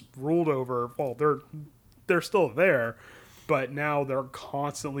once ruled over, well, they're still there, but now they're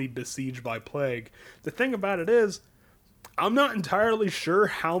constantly besieged by plague. The thing about it is, I'm not entirely sure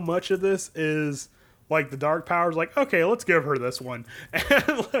how much of this is like the dark powers like, okay, let's give her this one.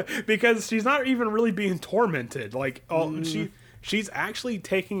 Because she's not even really being tormented. Like she's actually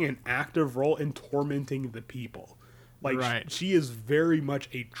taking an active role in tormenting the people. Like she is very much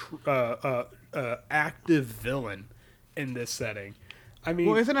a active villain in this setting. I mean,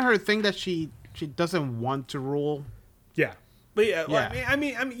 well, isn't it her thing that she doesn't want to rule? Yeah. But yeah, I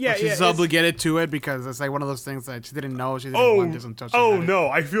mean, yeah, she's obligated to it because it's like one of those things that she didn't know. She didn't want this until she had it. No,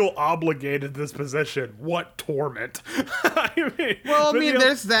 I feel obligated to this position. What torment? I mean,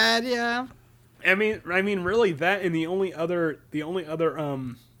 there's that, yeah. I mean, really, that, and the only other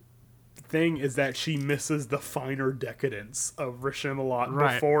thing is that she misses the finer decadence of Richemulot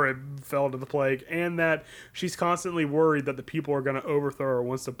before it fell to the plague, and that she's constantly worried that the people are going to overthrow her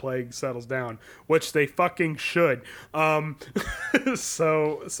once the plague settles down, which they fucking should.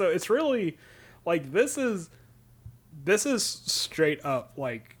 So it's really like this is straight up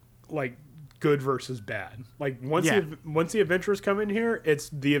like good versus bad. Like once the adventurers come in here,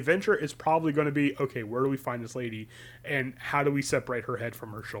 the adventure is probably going to be, okay, where do we find this lady and how do we separate her head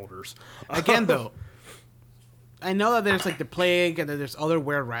from her shoulders? Again, though, I know that there's like the plague and that there's other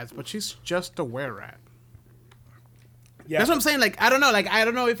were-rats, but she's just a were-rat. Yeah, that's what I'm saying. Like I don't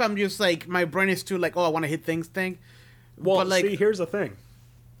know if I'm just like my brain is too like, oh, I want to hit things thing. Well, but, like, see, here's the thing.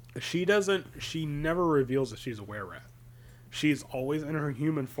 She never reveals that she's a were-rat. She's always in her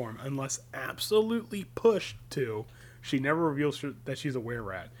human form, unless absolutely pushed to. She never reveals that she's a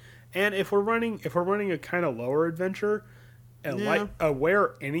were-rat. And if we're running a kind of lower adventure,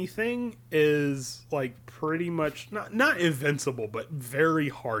 aware anything is like pretty much not invincible, but very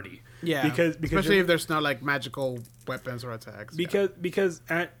hardy. Yeah, because especially if there's not like magical weapons or attacks. Because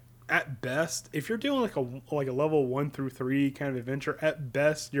at best, if you're doing like a level 1 through 3 kind of adventure, at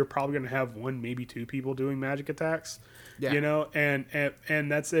best you're probably going to have 1, maybe 2 people doing magic attacks. Yeah. You know, and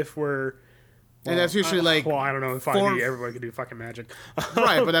that's if we're. And that's usually I don't know. If everybody could do fucking magic,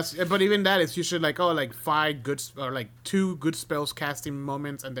 right? But even that is usually like 5 good or like 2 good spells casting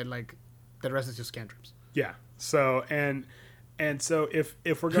moments, and then like the rest is just cantrips. Yeah. So and so if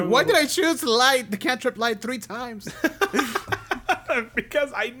we're going, why did I choose the cantrip light 3 times?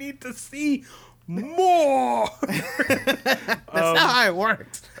 Because I need to see more. That's how it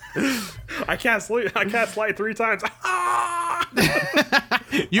works. I cast light 3 times.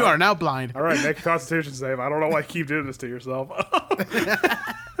 You are now blind. All right, make a Constitution save. I don't know why you keep doing this to yourself.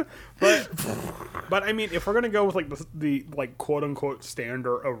 but I mean, if we're gonna go with like the like quote unquote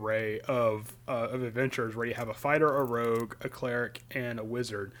standard array of adventures where you have a fighter, a rogue, a cleric, and a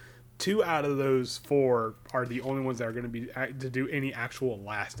wizard, 2 out of those 4 are the only ones that are going to be to do any actual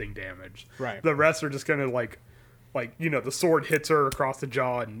lasting damage. Right. The rest are just going to like the sword hits her across the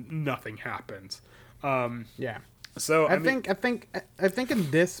jaw and nothing happens. Yeah. So I think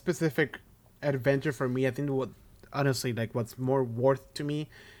in this specific adventure for me, I think honestly what's more worth to me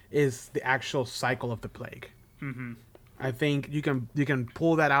is the actual cycle of the plague. Mm-hmm. I think you can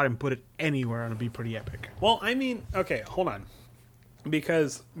pull that out and put it anywhere and it'll be pretty epic. Well, I mean, okay, hold on.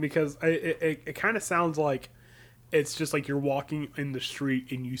 Because it kind of sounds like it's just like you're walking in the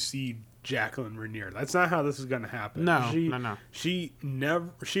street and you see Jacqueline Rainier. That's not how this is going to happen. No. She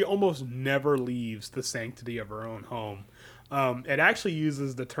almost never leaves the sanctity of her own home. It actually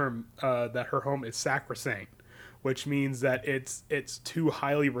uses the term that her home is sacrosanct, which means that it's too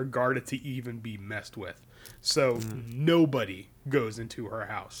highly regarded to even be messed with. So nobody goes into her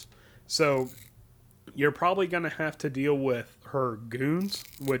house. So you're probably going to have to deal with her goons,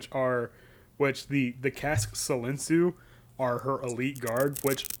 which the Cask Silensu are her elite guard,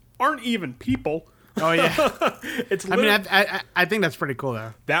 which aren't even people. Oh yeah. I think that's pretty cool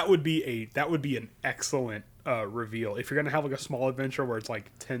though. That would be an excellent reveal. If you're going to have like a small adventure where it's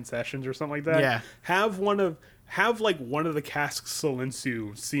like 10 sessions or something like that. Yeah. Have one of the Cask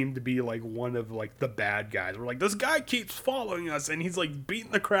Silensu seem to be like one of like the bad guys. We're like, this guy keeps following us and he's like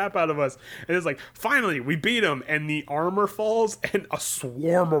beating the crap out of us. And it's like, finally we beat him, and the armor falls and a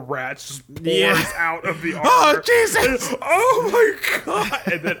swarm of rats just pours out of the armor. Oh Jesus! Oh my god!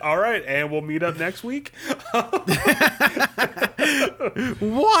 And then all right, and we'll meet up next week.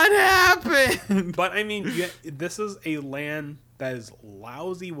 What happened? But I mean, this is a land that is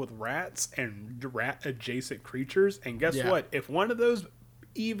lousy with rats and rat adjacent creatures, and guess what? If one of those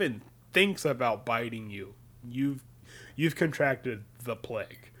even thinks about biting you, you've contracted the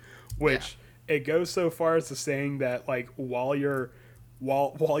plague. Which it goes so far as to saying that like while you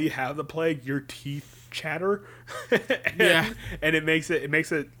have the plague, your teeth chatter. And it makes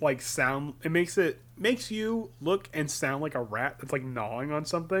it like sound, it makes you look and sound like a rat that's like gnawing on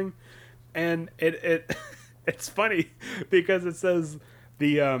something. And it's funny because it says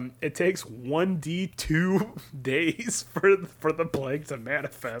it takes 1d2 days for the plague to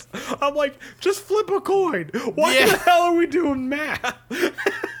manifest. I'm like, just flip a coin. Why the hell are we doing math?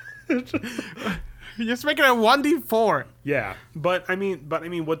 You're just making it 1d4. Yeah, but I mean,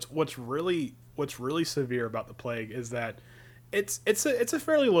 what's really severe about the plague is that it's a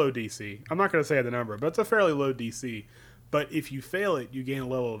fairly low DC. I'm not going to say the number, but it's a fairly low DC. But if you fail it, you gain a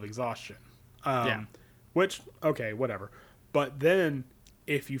level of exhaustion. Which, okay, whatever. But then,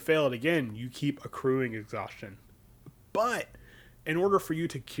 if you fail it again, you keep accruing exhaustion. But, in order for you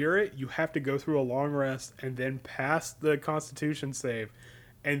to cure it, you have to go through a long rest and then pass the Constitution save.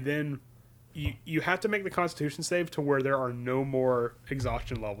 And then, you have to make the Constitution save to where there are no more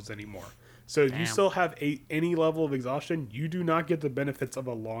exhaustion levels anymore. So, if you still have any level of exhaustion, you do not get the benefits of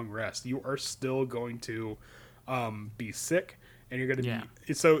a long rest. You are still going to be sick. And you're going to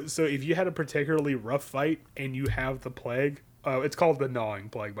be... So if you had a particularly rough fight and you have the plague... it's called the gnawing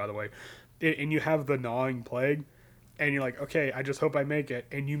plague, by the way. And you have the gnawing plague, and you're like, okay, I just hope I make it.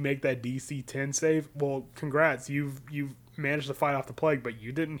 And you make that DC 10 save. Well, congrats. You've managed to fight off the plague, but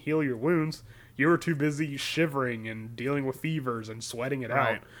you didn't heal your wounds. You were too busy shivering and dealing with fevers and sweating it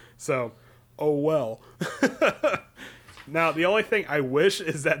out. So, oh well. Now, the only thing I wish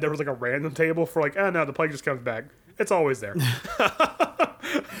is that there was like a random table for like, no, the plague just comes back. It's always there.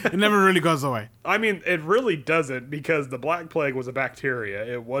 It never really goes away. I mean, it really doesn't, because the Black Plague was a bacteria.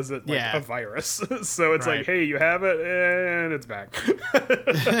 It wasn't like a virus. So it's like, hey, you have it, and it's back.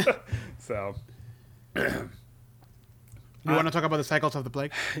 So, You want to talk about the cycles of the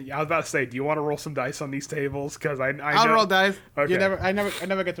plague? Yeah, I was about to say, do you want to roll some dice on these tables? Because I'll know. roll dice. Okay. I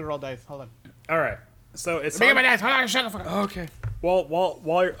never get to roll dice. Hold on. All right. So it's Give me my dice. Hold on. Shut the fuck up. okay. Well,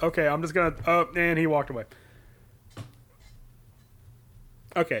 while you're, okay, I'm just gonna. Oh, and he walked away.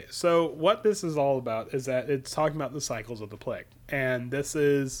 Okay, so what this is all about is that it's talking about the cycles of the plague, and this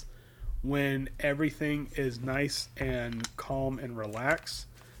is when everything is nice and calm and relaxed.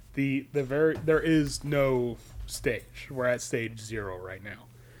 There is no stage. We're at stage 0 right now,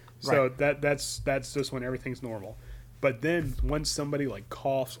 so Right. that's just when everything's normal. But then once somebody like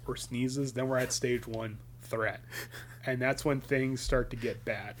coughs or sneezes, then we're at stage 1, threat, and that's when things start to get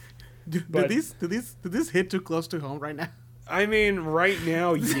bad. Do these hit too close to home right now? I mean, right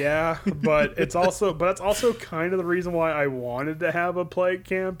now, yeah, but that's also kind of the reason why I wanted to have a plague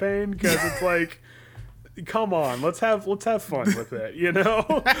campaign, because it's like, come on, let's have fun with it, you know?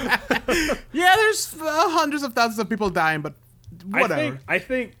 Yeah, there's hundreds of thousands of people dying, but whatever. I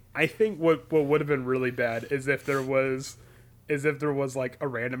think what would have been really bad is if there was like a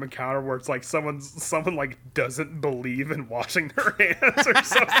random encounter where it's like someone like doesn't believe in washing their hands or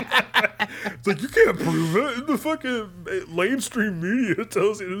something like that. It's like, you can't prove it. The fucking mainstream media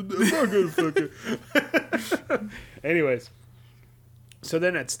tells you it's not gonna fucking. Anyways, so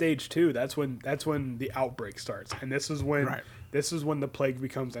then at stage 2, that's when the outbreak starts, and this is when the plague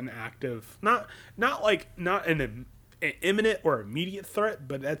becomes an active, not an imminent or immediate threat,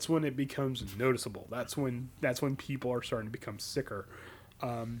 but that's when it becomes noticeable. That's when people are starting to become sicker.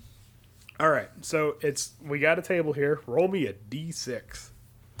 All right, so we got a table here. Roll me a d6.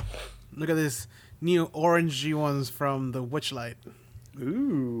 Look at this new orangey ones from the Witchlight.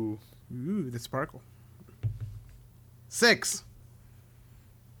 Ooh, The sparkle. 6.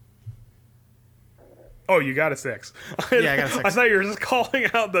 oh, you got a 6. Yeah, I got a 6. I thought you were just calling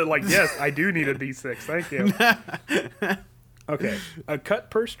out the like. Yes, I do need a d6. Thank you. Okay, a cut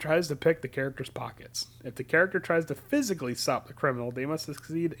purse tries to pick the character's pockets. If the character tries to physically stop the criminal, they must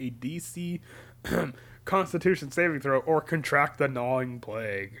succeed a DC Constitution saving throw or contract the gnawing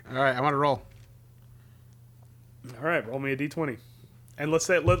plague. All right, I want to roll. All right, roll me a d20, and let's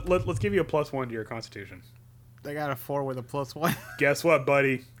give you a +1 to your Constitution. I got a 4 with a +1. Guess what,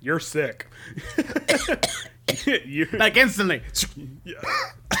 buddy? You're sick. Like instantly.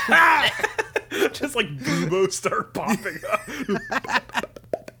 Just like bubo start popping up.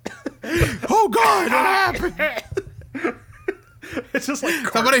 Oh God, what happened? It's just like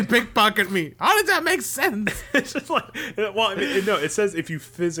Somebody pickpocket me. How does that make sense? It's just like, well, I mean, no, it says if you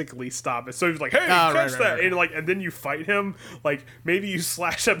physically stop it. So he's like, hey, catch that. Right. And like, and then you fight him. Like, maybe you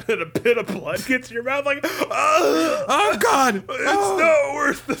slash him and a bit of blood gets in your mouth. Like, Oh God. it's not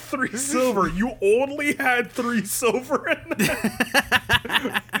worth the 3 silver. You only had 3 silver in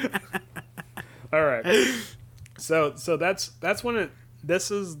that. All right. So that's when this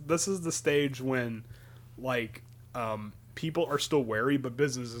is the stage when like people are still wary, but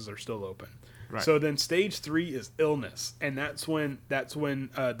businesses are still open. Right. So then stage 3 is illness, and that's when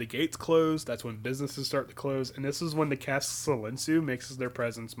the gates close. That's when businesses start to close, and this is when the cast Silensu makes their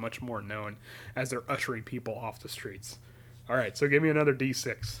presence much more known as they're ushering people off the streets. All right, so give me another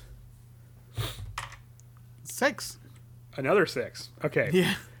d6. 6. Another 6. Okay.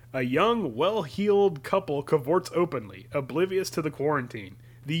 Yeah. A young, well-heeled couple cavorts openly, oblivious to the quarantine.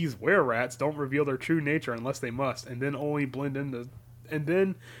 These were-rats don't reveal their true nature unless they must, and then only to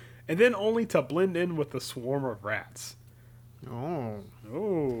blend in with the swarm of rats. Oh.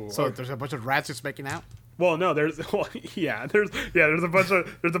 Oh. So there's a bunch of rats just making out? Well, no, there's a bunch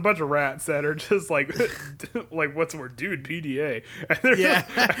of rats that are just like like what's the word, dude, PDA. And they're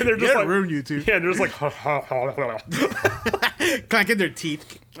and they're just like room you two. Yeah, and they're just like clanking their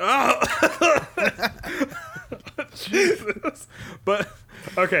teeth. Jesus. But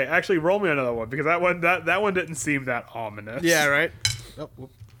okay, actually roll me another one because that one didn't seem that ominous. Yeah, right.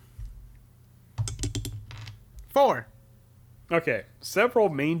 4. Okay, several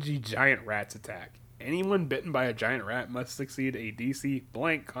mangy giant rats attack. Anyone bitten by a giant rat must succeed a DC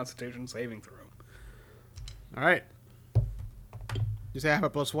blank Constitution saving throw. All right. You say I have a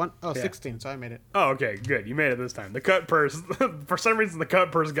 +1? Oh, Yeah. 16, so I made it. Oh, okay, good. You made it this time. The cut purse, for some reason, the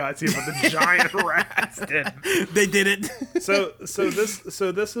cut purse got to you, but the giant rats did. They did it. So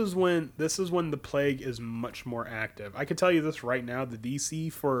this is when the plague is much more active. I can tell you this right now: the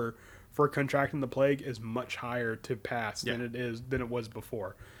DC for contracting the plague is much higher to pass than it was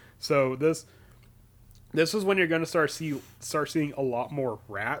before. So this is when you're going to start seeing a lot more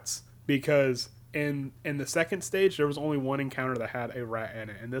rats, because in the second stage there was only one encounter that had a rat in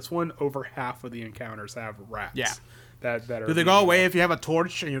it, and this one over half of the encounters have rats. Yeah. That are. Do they go away if you have a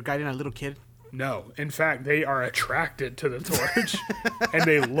torch and you're guiding a little kid? No, in fact, they are attracted to the torch, and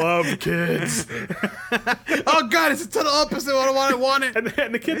they love kids. Oh god, it's the total opposite of what I wanted.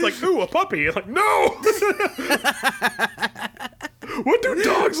 And the kid's like, "Ooh, a puppy!" It's like, no. What do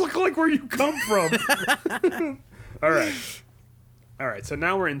dogs look like where you come from? All right. So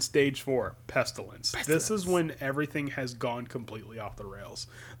now we're in stage 4, pestilence. This is when everything has gone completely off the rails.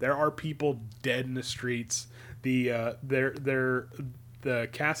 There are people dead in the streets. The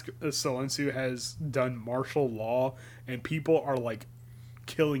Cask of Silencio has done martial law, and people are like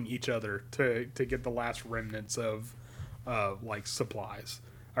killing each other to get the last remnants of like supplies.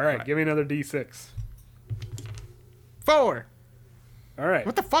 All right, give me another D6. 4. All right.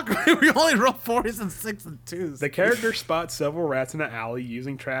 What the fuck? We only roll 4s and 6s and 2s. The character spots several rats in an alley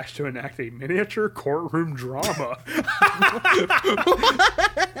using trash to enact a miniature courtroom drama.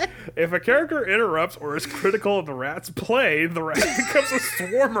 If a character interrupts or is critical of the rat's play, the rat becomes a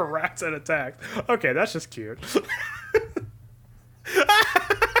swarm of rats and attacks. Okay, that's just cute.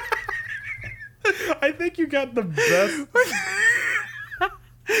 I think you got the best.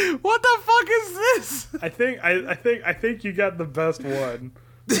 What the fuck is this? I think you got the best one.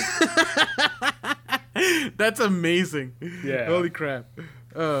 That's amazing. Yeah. Holy crap.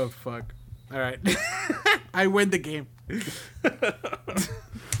 Oh fuck. All right. I win the game.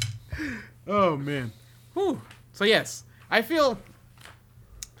 Oh man. Whew. So yes, I feel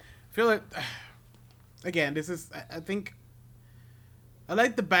like again, this is I think I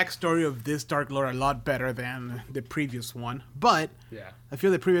like the backstory of this Dark Lord a lot better than the previous one, but Yeah. I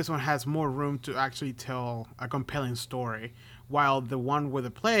feel the previous one has more room to actually tell a compelling story, while the one with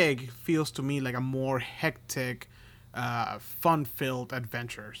the plague feels to me like a more hectic, fun-filled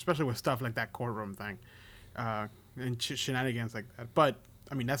adventure, especially with stuff like that courtroom thing, and shenanigans like that. But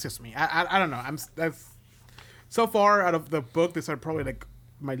I mean, that's just me. I don't know. That's so far out of the book, these are probably like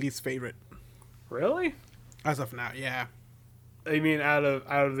my least favorite Really? as of now. Yeah. I mean, out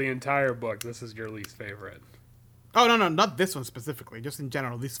of the entire book, this is your least favorite. Oh no, not this one specifically. Just in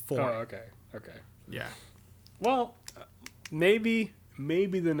general, these 4. Oh, okay. Yeah. Well, maybe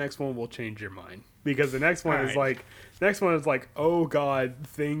the next one will change your mind, because the next one is like oh god,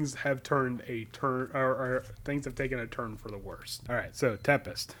 things have turned a turn, or things have taken a turn for the worse. All right, so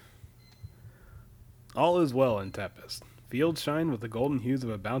Tepest. All is well in Tepest. Fields shine with the golden hues of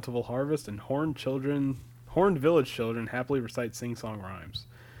a bountiful harvest, and horned village children happily recite sing-song rhymes.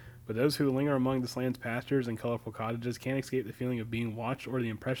 But those who linger among this land's pastures and colorful cottages can't escape the feeling of being watched, or the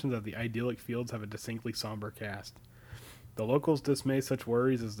impression that the idyllic fields have a distinctly somber cast. The locals dismay such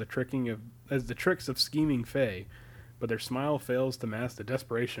worries as the tricks of scheming fae, but their smile fails to mask the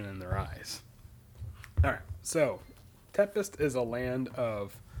desperation in their eyes. All right, so Tepest is a land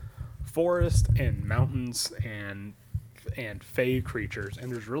of forest and mountains and fae creatures,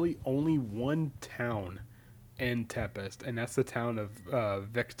 and there's really only one town in Tepest, and that's the town of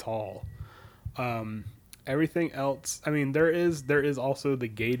Victal. Everything else, I mean, there is also the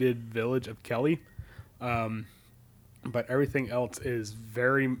gated village of Kelly, but everything else is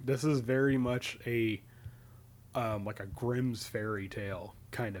very much a like a Grimm's fairy tale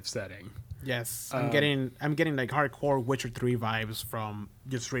kind of setting. Yes, I'm getting like hardcore Witcher 3 vibes from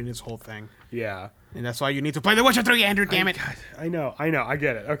just reading this whole thing. Yeah. And that's why you need to play The Witcher 3, Andrew, damn it. I know, I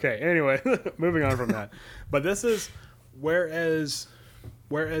get it. Okay, anyway, moving on from that. But this is, whereas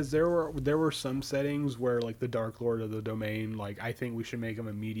there were some settings where, like, the Dark Lord of the Domain, like, I think we should make him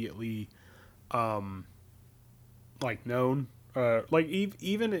immediately, like, known. Like,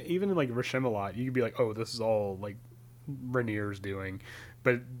 even in, like, Richemulot, you could be like, oh, this is all, like, Rainier's doing.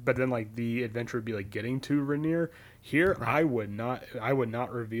 But then, like, the adventure would be, like, getting to Rainier. Here, right. I would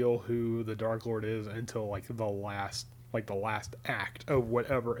not reveal who the Dark Lord is until, like, the last act of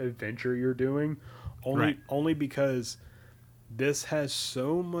whatever adventure you're doing. Only because this has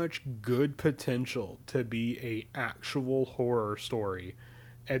so much good potential to be a actual horror story,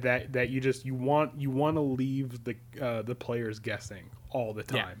 and that you want to leave the players guessing all the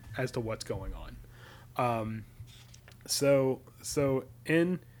time as to what's going on. So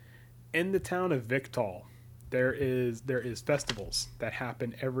in the town of Victal, there is festivals that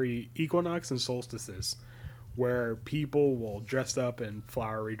happen every equinox and solstices, where people will dress up in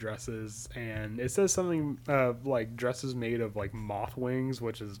flowery dresses, and it says something like dresses made of like moth wings,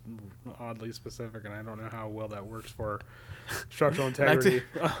 which is oddly specific, and I don't know how well that works for structural integrity.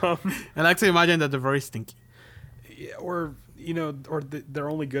 I like to imagine that they're very stinky. Yeah, or they're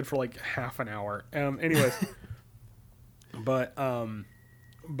only good for like half an hour. Anyways. But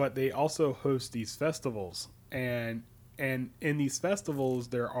they also host these festivals, and in these festivals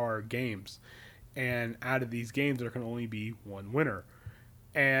there are games, and out of these games there can only be one winner,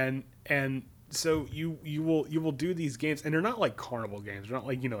 and so you will do these games, and they're not like carnival games. They're not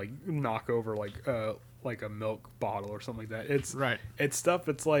like like knock over like a milk bottle or something like that. It's Right. It's stuff.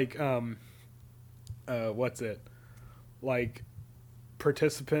 It's like what's it like?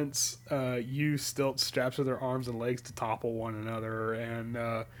 Participants use stilt straps to their arms and legs to topple one another, and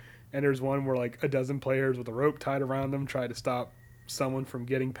there's one where like a dozen players with a rope tied around them try to stop someone from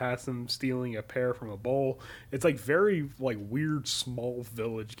getting past them stealing a pear from a bowl. It's like very like weird small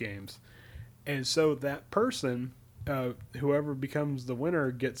village games, and so that person, whoever becomes the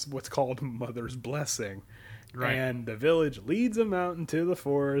winner, gets what's called Mother's Blessing. Right. And the village leads them out into the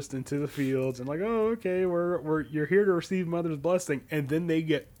forest, into the fields, and like, oh, okay, you're here to receive Mother's Blessing, and then they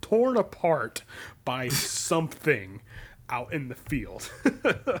get torn apart by something out in the field.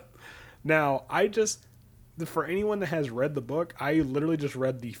 Now, for anyone that has read the book, I literally just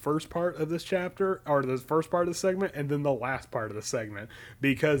read the first part of this chapter, or the first part of the segment, and then the last part of the segment,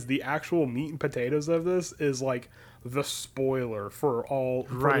 because the actual meat and potatoes of this is like the spoiler for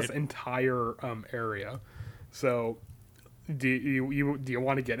this entire area. So, do you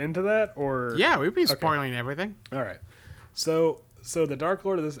want to get into that, or Yeah, we'd be spoiling everything. all right? So the Dark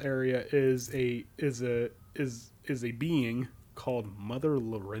Lord of this area is a being called Mother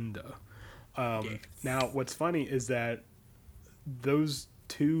Lorinda. Now, what's funny is that those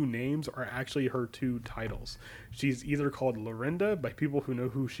two names are actually her two titles. She's either called Lorinda by people who know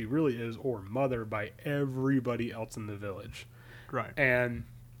who she really is, or Mother by everybody else in the village. Right. And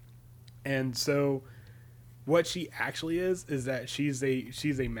so what she actually is that she's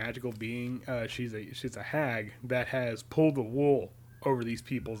a magical being. She's a hag that has pulled the wool over these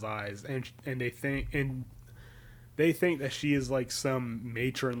people's eyes, and they think that she is like some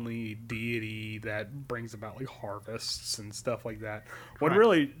matronly deity that brings about like harvests and stuff like that. When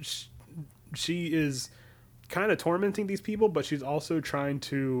really she is kind of tormenting these people, but she's also trying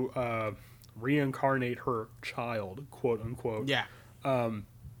to reincarnate her child, quote unquote. Yeah.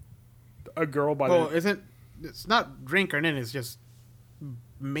 A girl by It's not reincarnating, it's just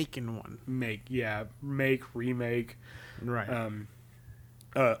making one. Remake. Right.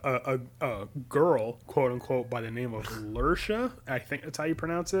 A girl, quote unquote, by the name of Lursha. I think that's how you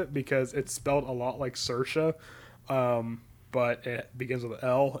pronounce it, because it's spelled a lot like Saoirse, but it begins with an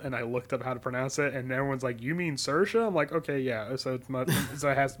L. And I looked up how to pronounce it, and everyone's like, "You mean Saoirse?" I'm like, "Okay, yeah." So so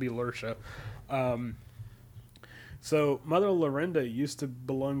it has to be Lursha. So Mother Lorinda used to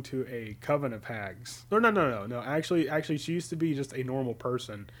belong to a coven of hags. No. Actually, she used to be just a normal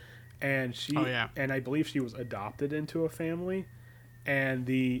person, and and I believe she was adopted into a family, and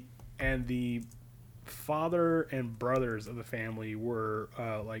the father and brothers of the family were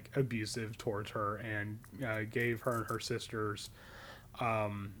like abusive towards her, and gave her and her sisters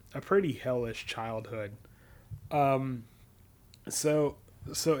a pretty hellish childhood. So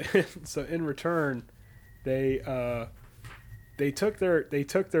in return, they took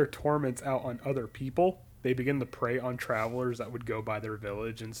their torments out on other people. They began to prey on travelers that would go by their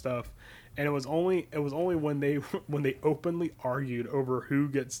village and stuff. And it was only when they openly argued over who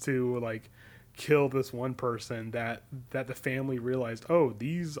gets to like kill this one person that the family realized, oh,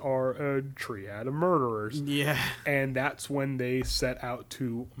 these are a triad of murderers. Yeah. And that's when they set out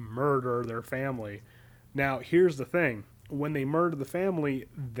to murder their family. Now, here's the thing. When they murdered the family,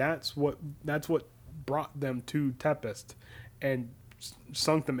 that's what brought them to Tepest and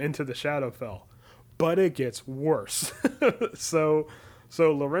sunk them into the Shadowfell. But it gets worse. So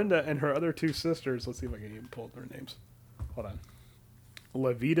Lorinda and her other two sisters, let's see if I can even pull up their names. Hold on.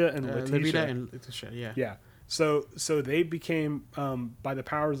 Levita and Letitia. Levita and Letitia, yeah. Yeah. So they became by the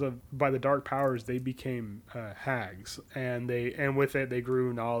dark powers, they became hags, and with it they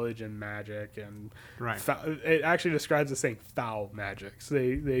grew knowledge and magic, and right. It actually describes as saying foul magics.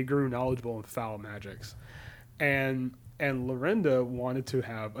 They grew knowledgeable in foul magics, and Lorinda wanted to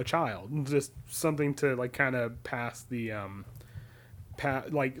have a child, just something to like kind of pass the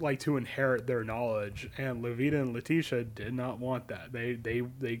like to inherit their knowledge. And Levita and Letitia did not want that.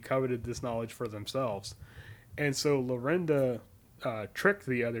 They coveted this knowledge for themselves. And so Lorinda tricked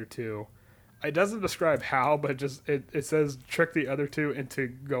the other two. It doesn't describe how, but just it says trick the other two into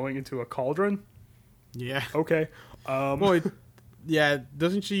going into a cauldron. Yeah. Okay.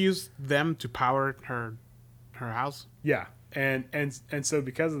 Doesn't she use them to power her house? Yeah. And so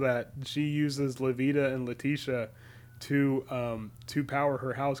because of that, she uses Levita and Letitia to power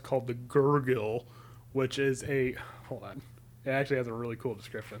her house, called the Gurgil, which is hold on. It actually has a really cool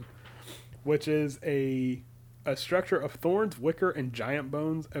description, which is a structure of thorns, wicker, and giant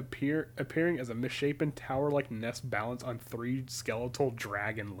bones appearing as a misshapen tower-like nest balanced on 3 skeletal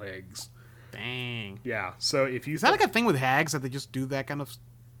dragon legs. Dang. Yeah. So if you is that like a thing with hags, that they just do that kind of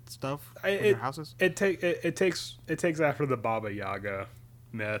stuff I- for their houses? It takes after the Baba Yaga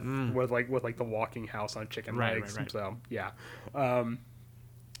myth with like the walking house on chicken Right, legs. right, right. So yeah,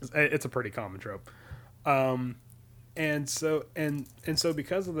 it's a pretty common trope. And so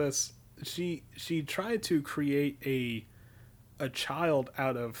because of this, she tried to create a child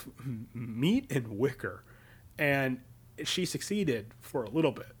out of meat and wicker, and she succeeded for a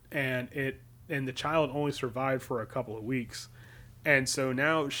little bit, and the child only survived for a couple of weeks, and so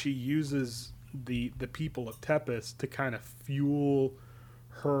now she uses the people of Tepest to kind of fuel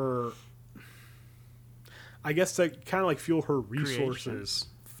her, I guess, to kind of like fuel her resources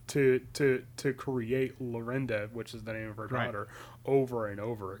to create Lorinda, which is the name of her Right. daughter, over and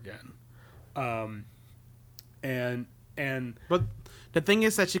over again. And But the thing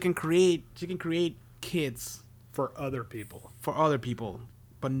is that she can create kids for other people, for other people,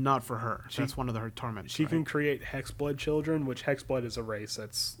 but not for her. That's one of her torments. she right? can create hexblood children, which hexblood is a race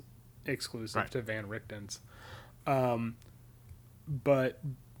that's exclusive Right. to Van Richtens. But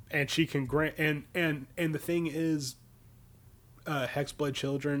she can grant and the thing is, hexblood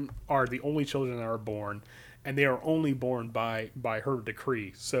children are the only children that are born, and they are only born by her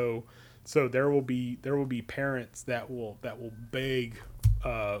decree. So there will be parents that will beg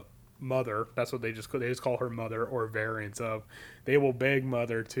mother. That's what they just call her mother, or variants of. They will beg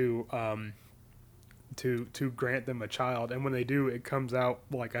mother to grant them a child, and when they do, it comes out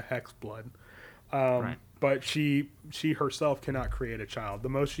like a hexblood. Right. But she herself cannot create a child. The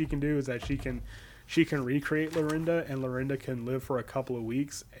most she can do is that she can recreate Lorinda, and Lorinda can live for a couple of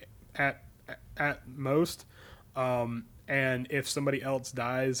weeks at most. And if somebody else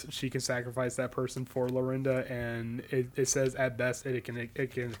dies, she can sacrifice that person for Lorinda, and it says at best it can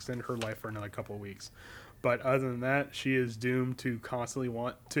extend her life for another couple of weeks. But other than that, she is doomed to constantly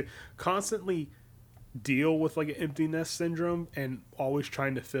deal with like an empty nest syndrome, and always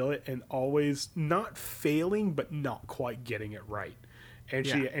trying to fill it, and always not failing but not quite getting it right. And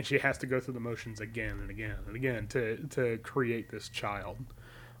she has to go through the motions again and again and again to create this child.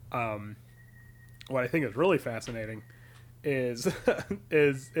 What I think is really fascinating is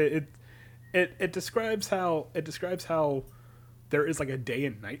it describes how there is like a day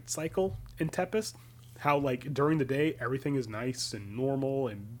and night cycle in Tepest. How like during the day everything is nice and normal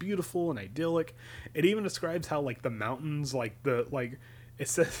and beautiful and idyllic. It even describes how like the mountains,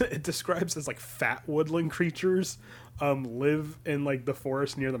 it describes as like fat woodland creatures live in like the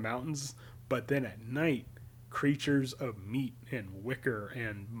forest near the mountains, but then at night creatures of meat and wicker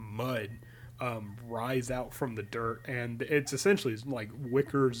and mud rise out from the dirt, and it's essentially like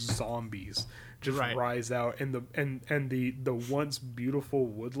wicker zombies just rise out, and the once beautiful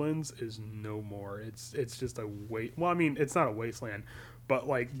woodlands is no more. It's just a well, I mean, it's not a wasteland, but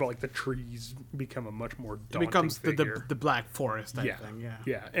like the trees become a much more daunting It becomes figure. the black forest type thing.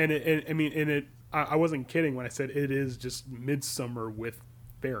 Yeah, and I wasn't kidding when I said it is just midsummer with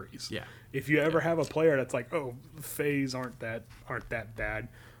fairies. Yeah. If you ever have a player that's like, oh, fays aren't that bad,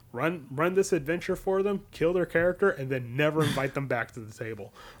 run this adventure for them, kill their character, and then never invite them back to the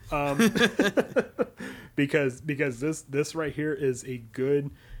table, because this right here is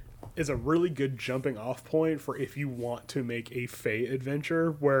a really good jumping off point for if you want to make a fae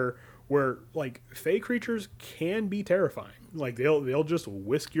adventure where like fae creatures can be terrifying. Like they'll just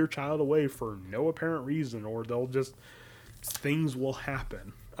whisk your child away for no apparent reason, or things will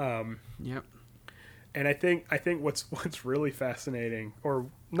happen. Yep. And I think what's really fascinating, or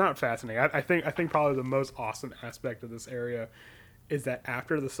not fascinating, I think probably the most awesome aspect of this area is that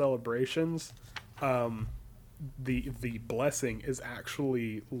after the celebrations, the blessing is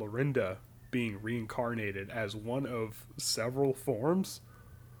actually Lorinda being reincarnated as one of several forms.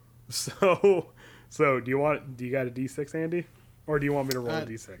 So do you got a D6, Andy, or do you want me to roll a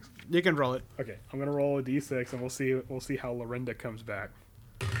D6? You can roll it. Okay, I'm gonna roll a D6, and we'll see how Lorinda comes back.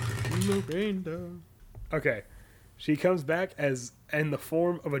 Lorinda. Okay, she comes back as in the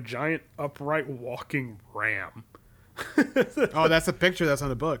form of a giant upright walking ram. Oh, that's a picture that's on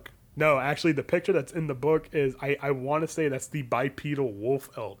the book. No, actually, the picture that's in the book is I want to say that's the bipedal wolf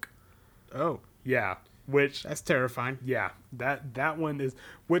elk. Oh, Yeah, which that's terrifying. yeah, that one is,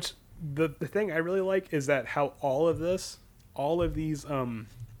 which the thing I really like is that how all of these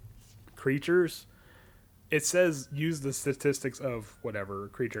creatures, it says use the statistics of whatever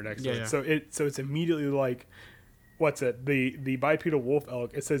creature next to it. Yeah. So it's immediately like, what's it? The bipedal wolf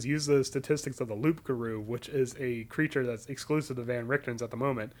elk. It says use the statistics of the loop guru, which is a creature that's exclusive to Van Richtens at the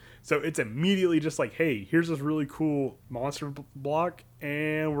moment. So it's immediately just like, hey, here's this really cool monster block,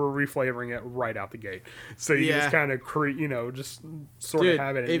 and we're reflavoring it right out the gate. So you just kind of just sort of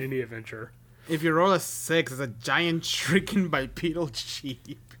have it in any adventure. If you roll a 6, it's a giant shrieking bipedal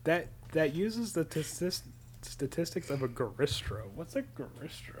sheep. that uses the statistics of a Garistro. What's a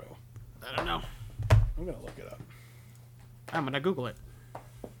Garistro? I don't know. I'm gonna look it up. I'm gonna Google it.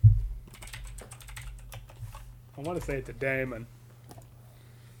 I want to say it's a Damon.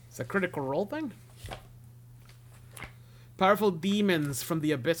 It's a critical role thing. Powerful demons from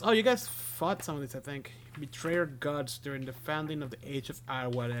the abyss. Oh, you guys fought some of this, I think. Betrayer gods during the founding of the Age of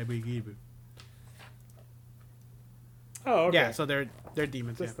Arwadabigibu. Oh, okay. Yeah, so they're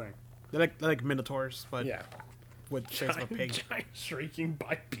demons. This Yeah. thing. They're like minotaurs, but Yeah. with shapes of a pig. Giant shrieking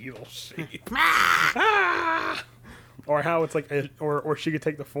bipedal shape. Ah! Or how it's like, or she could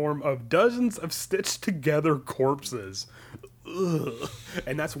take the form of dozens of stitched together corpses. Ugh.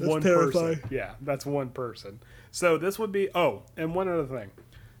 And that's one terrifying. person. Yeah, that's one person. So this would be. Oh, and one other thing,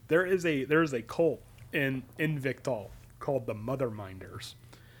 there is a cult in Victal called the Mother Minders,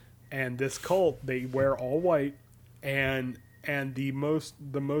 and this cult, they wear all white, and the most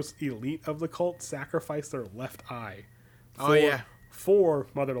elite of the cult sacrifice their left eye. For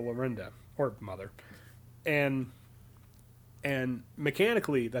Mother Lorinda or Mother, and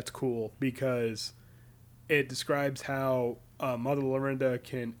mechanically that's cool because it describes how Mother Lorinda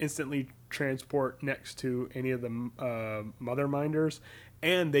can instantly transport next to any of the Mother Minders,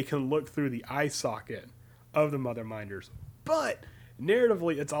 and they can look through the eye socket of the Mother Minders. But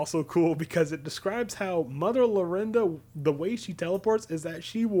narratively, it's also cool because it describes how Mother Lorinda, the way she teleports is that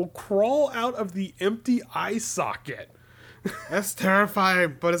she will crawl out of the empty eye socket. That's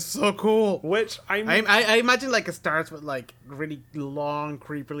terrifying, but it's so cool. Which I imagine like it starts with like really long,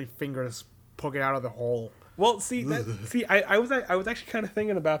 creepily fingers poking out of the hole. Well, I was actually kind of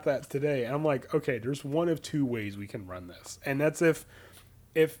thinking about that today, and I'm like, okay, there's one of two ways we can run this, and that's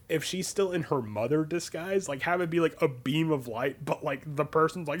if she's still in her mother disguise, like have it be like a beam of light, but like the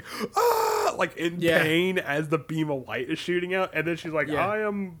person's like like in pain as the beam of light is shooting out, and then she's like, I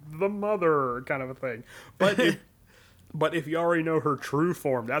am the mother, kind of a thing. But if you already know her true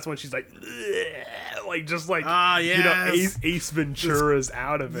form, that's when she's like just like Ace Ventura's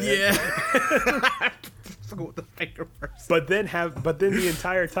out of it. Yeah. With the finger first. But then the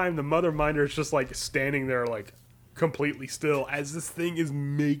entire time the Mother Minder is just like standing there like completely still as this thing is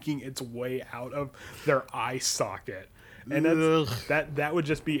making its way out of their eye socket. And that would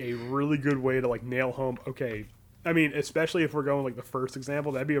just be a really good way to like nail home, okay, I mean, especially if we're going like the first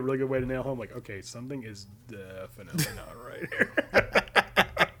example, that'd be a really good way to nail home like, okay, something is definitely not right here.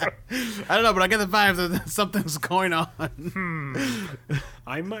 I don't know, but I get the vibes that something's going on.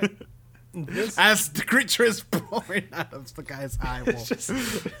 I might as the creature is pouring out of the guy's eye wall.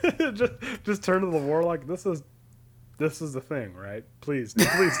 just turn to the warlock. This is the thing, right? Please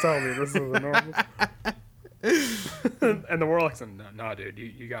tell me this is the normal. And the warlock's like, no, dude,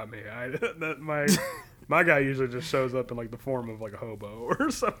 you got me. My guy usually just shows up in like the form of like a hobo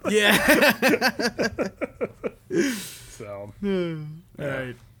or something. Yeah. So.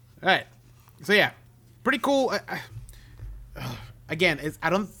 All right. So yeah, pretty cool. Again,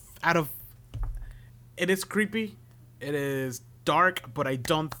 it is creepy. It is dark, but I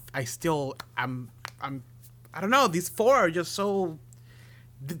don't know. These four are just so.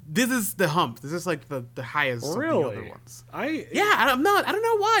 This is the hump. This is like the highest of the other ones. I don't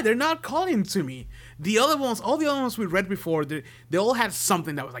know why they're not calling to me. The other ones, all the other ones we read before, they all had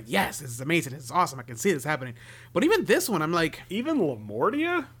something that was like, yes, this is amazing, this is awesome, I can see this happening. But even this one, I'm like, even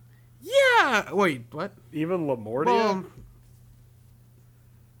Lamortia? Yeah. Wait, what? Even Lamortia? Well,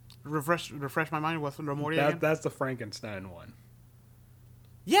 refresh my mind. What's Lamortia again? That's the Frankenstein one.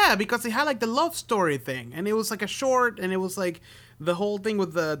 Yeah, because they had like the love story thing, and it was like a short, and it was like the whole thing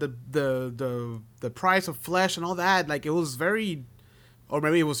with the price of flesh and all that. Like it was very, or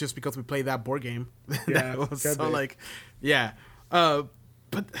maybe it was just because we played that board game. Yeah, that was so be. Like, yeah.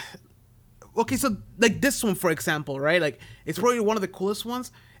 But okay, so like this one, for example, right? Like it's probably one of the coolest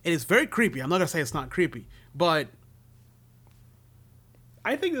ones. It is very creepy. I'm not gonna say it's not creepy, but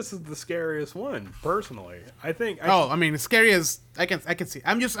I think this is the scariest one, personally. I mean, scary as I can see.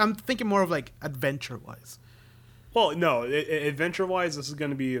 I'm thinking more of like adventure wise. Well, no, adventure wise, this is going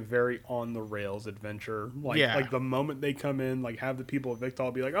to be a very on the rails adventure. Like the moment they come in, like have the people of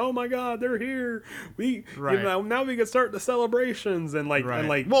Victal be like, "Oh my God, they're here! Now we can start the celebrations," and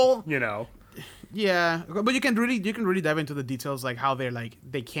Yeah, but you can really dive into the details, like how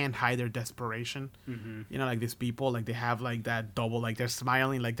they can't hide their desperation. Mm-hmm. You know, like these people, like they have like that double, like they're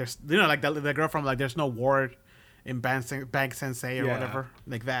smiling, like there's like the girl from like There's No War in Bank Sensei or whatever,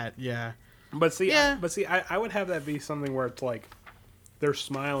 like that. Yeah. But see, I would have that be something where it's like they're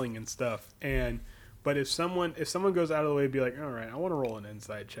smiling and stuff, and But if someone goes out of the way to be like, all right, I want to roll an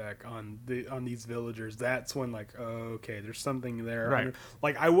insight check on these villagers, that's when like, oh, okay, there's something there. Right.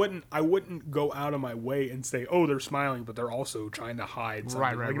 Like I wouldn't go out of my way and say, oh, they're smiling, but they're also trying to hide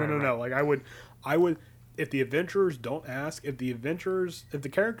something. Right, No. Like I would, if the adventurers don't ask, if the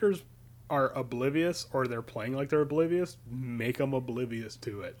characters are oblivious or they're playing like they're oblivious, make them oblivious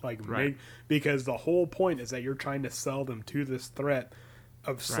to it. Like because the whole point is that you're trying to sell them to this threat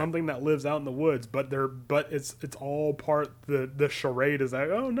of something that lives out in the woods, but it's all part the charade is like,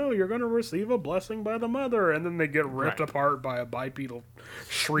 oh no, you're gonna receive a blessing by the mother, and then they get ripped apart by a bipedal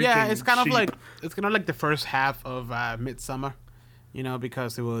shrieking. Yeah, it's kind sheep. of like the first half of Midsummer,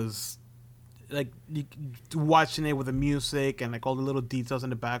 because it was like watching it with the music and like all the little details in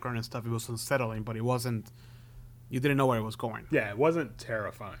the background and stuff. It was unsettling, but it wasn't. You didn't know where it was going. Yeah, it wasn't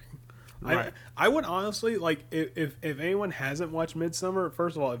terrifying. Right. I would honestly like if anyone hasn't watched Midsummer.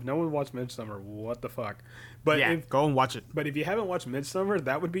 First of all, if no one watched Midsummer, what the fuck? But go and watch it. But if you haven't watched Midsummer,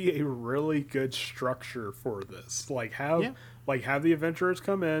 that would be a really good structure for this. Like have the adventurers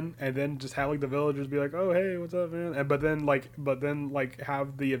come in and then just have like the villagers be like, oh hey, what's up, man? And but then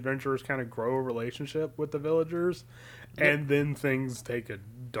have the adventurers kind of grow a relationship with the villagers, and then things take a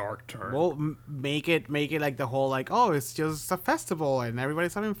dark turn. Well, make it like the whole like, oh, it's just a festival and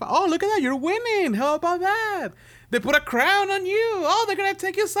everybody's having fun. Oh, look at that, you're winning. How about that? They put a crown on you. Oh, they're gonna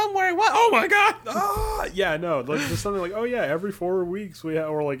take you somewhere. What? Oh my god. Yeah, no, like just something like, oh yeah, every 4 weeks we have,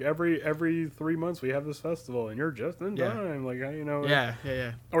 or like every 3 months we have this festival, and you're just in time, like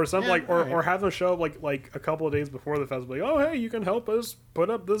Yeah. or something or have them show up like a couple of days before the festival, like, oh hey, you can help us put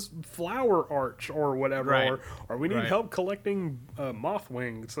up this flower arch or whatever, or we need help collecting moth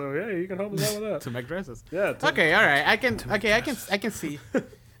wings, so yeah, you can help us out with that to make dresses. Yeah. Okay, all right. I can see.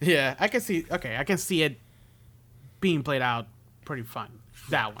 Yeah, I can see. Okay, I can see it being played out pretty fun.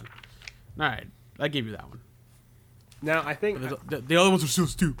 That one. All right, I give you that one. Now I think the other ones are so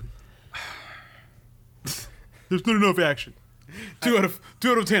stupid. There's not enough action. 2 out of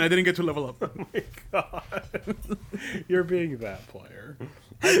 10. I didn't get to level up. Oh my god, you're being that player.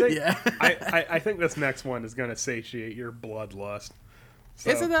 I think, I think this next one is going to satiate your bloodlust.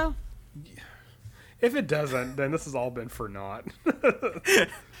 So, is it though? If it doesn't, then this has all been for naught.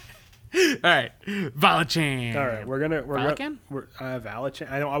 All right, Valachan. All right, we're Valachan. Valachan.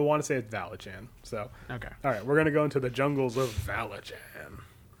 I want to say it's Valachan. So okay. All right, we're gonna go into the jungles of Valachan.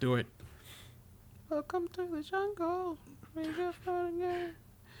 Do it. Welcome to the jungle. We just again.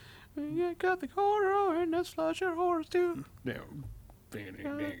 We got the horror and the slasher horrors too. Yeah.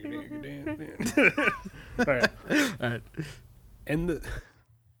 All right.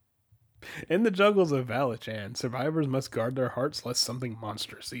 In the jungles of Valachan, survivors must guard their hearts lest something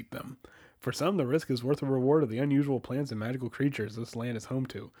monstrous eat them. For some, the risk is worth the reward of the unusual plants and magical creatures this land is home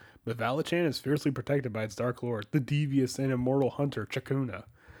to. But Valachan is fiercely protected by its dark lord, the devious and immortal hunter Chakuna.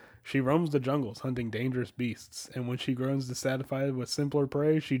 She roams the jungles hunting dangerous beasts, and when she grows dissatisfied with simpler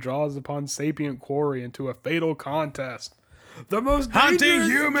prey, she draws upon sapient quarry into a fatal contest. The most hunting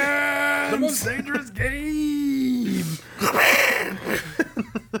humans! The most dangerous game!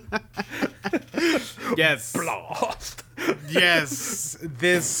 Yes. Blast. Yes.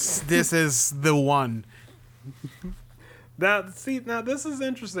 This is the one. Now this is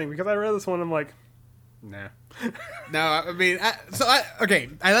interesting because I read this one and I'm like, nah. No, I mean,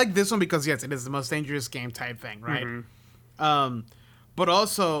 I like this one because yes, it is the most dangerous game type thing, right? Mm-hmm. But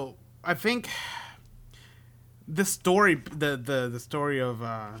also I think the story, the story of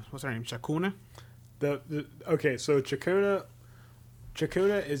what's her name, Chakuna. Okay, so Chakuna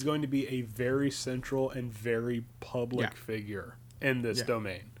is going to be a very central and very public figure in this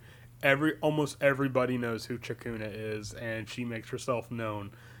domain. Almost everybody knows who Chakuna is, and she makes herself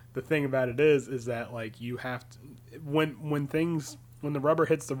known. The thing about it is that like you have to, when the rubber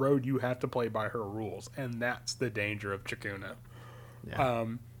hits the road, you have to play by her rules, and that's the danger of Chakuna. Yeah.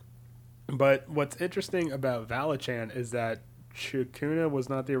 But what's interesting about Valachan is that Chakuna was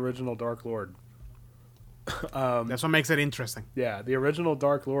not the original Dark Lord. That's what makes it interesting. Yeah, the original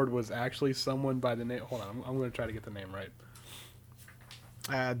Dark Lord was actually someone by the name. Hold on, I'm going to try to get the name right.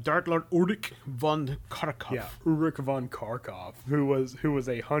 Dark Lord Ulrich von Kharkov. Yeah, Ulrich von Kharkov, who was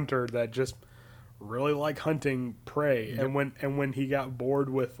a hunter that just really liked hunting prey, and when he got bored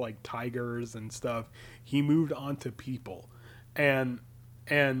with like tigers and stuff, he moved on to people, and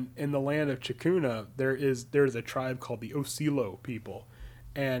in the land of Chakuna, there's a tribe called the Osilo people.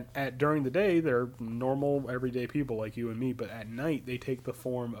 And during the day, they're normal, everyday people like you and me. But at night, they take the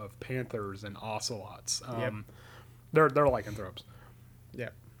form of panthers and ocelots. They're lycanthropes. Yeah.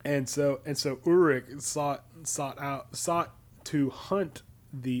 And so Ulrich sought to hunt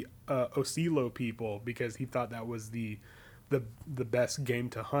the Osilo people because he thought that was the best game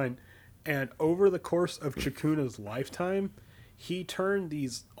to hunt. And over the course of Chakuna's lifetime, he turned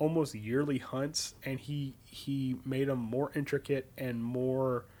these almost yearly hunts, and he made them more intricate and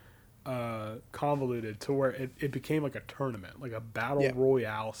more convoluted to where it became like a tournament, like a battle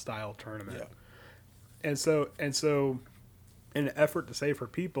royale style tournament. Yeah. And so in an effort to save her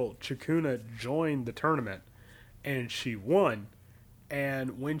people, Chakuna joined the tournament, and she won.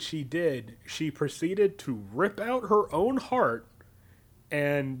 And when she did, she proceeded to rip out her own heart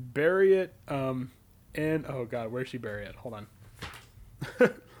and bury it in, oh god, where'd she bury it? Hold on.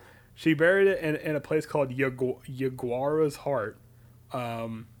 She buried it in a place called Yaguara's Heart,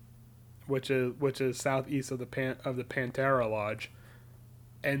 which is southeast of the Pantera Lodge,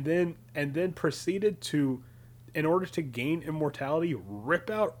 and then proceeded to, in order to gain immortality, rip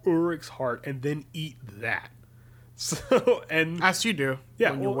out Urik's heart and then eat that. So, and as you do,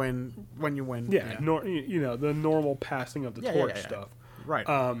 yeah, when you win, yeah. The normal passing of the torch stuff,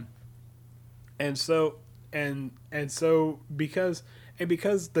 right? And so because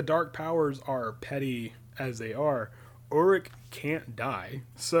the dark powers are petty as they are, Urik can't die.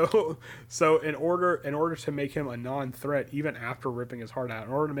 So in order to make him a non-threat, even after ripping his heart out,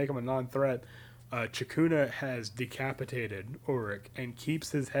 in order to make him a non-threat, Chakuna has decapitated Urik and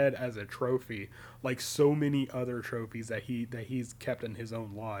keeps his head as a trophy, like so many other trophies that he's kept in his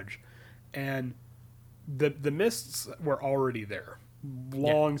own lodge. And the mists were already there,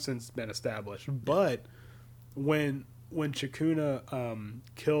 long since been established. But when Chakuna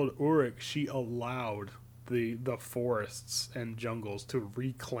killed Urik, she allowed the forests and jungles to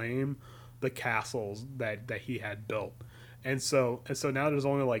reclaim the castles that he had built. And so now there's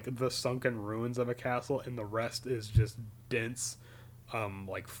only like the sunken ruins of a castle, and the rest is just dense,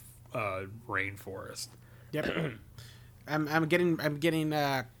 rainforest. Yep. I'm getting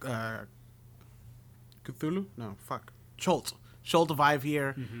Cthulhu? No, fuck. Sholt vibe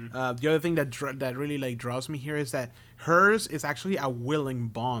here. Mm-hmm. The other thing that really like draws me here is that hers is actually a willing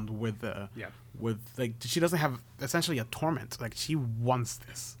bond with she doesn't have essentially a torment. Like, she wants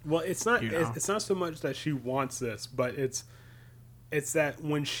this. Well, it's not it's not so much that she wants this, but it's that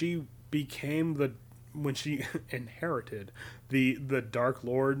when she inherited the Dark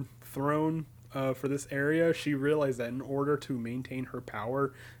Lord throne for this area, she realized that in order to maintain her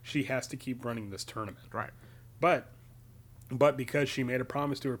power, she has to keep running this tournament. Right. But because she made a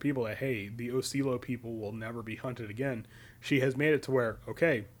promise to her people that, hey, the Osilo people will never be hunted again, she has made it to where,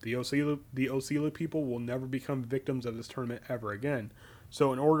 okay, the Osilo people will never become victims of this tournament ever again.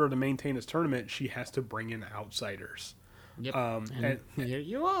 So in order to maintain this tournament, she has to bring in outsiders. Yep. And here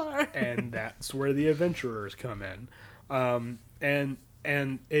you are. And that's where the adventurers come in.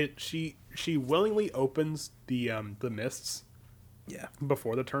 She willingly opens the mists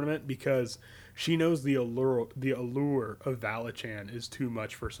before the tournament because she knows the allure of Valachan is too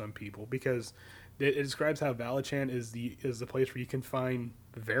much for some people, because it describes how Valachan is the place where you can find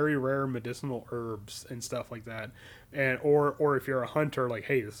very rare medicinal herbs and stuff like that, and or if you're a hunter, like,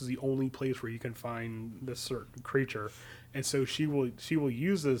 hey, this is the only place where you can find this certain creature, and so she will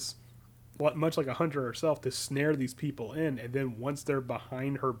use this, much like a hunter herself, to snare these people in, and then once they're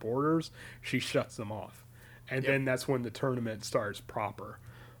behind her borders, she shuts them off, and then that's when the tournament starts proper.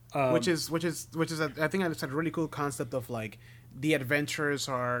 Which is I think it's a really cool concept of, like, the adventures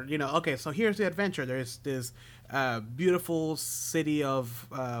are, okay, so here's the adventure. There's this beautiful city of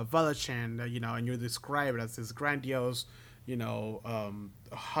Valachan, and you describe it as this grandiose,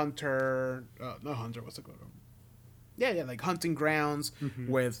 hunter, not hunter, what's it called? Yeah, like hunting grounds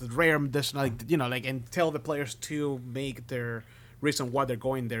with rare medicinal, and tell the players to make their reason why they're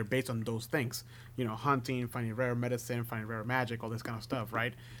going there based on those things. Hunting, finding rare medicine, finding rare magic, all this kind of stuff,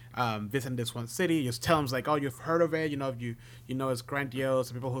 right? Visiting this one city, just tell them, like, oh, you've heard of it, you know it's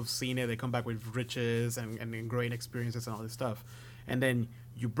grandiose, and people who've seen it, they come back with riches and great experiences and all this stuff. And then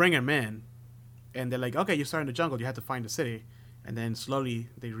you bring them in, and they're like, okay, you start in the jungle, you have to find the city. And then slowly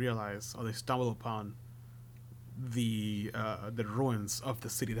they realize, or they stumble upon the ruins of the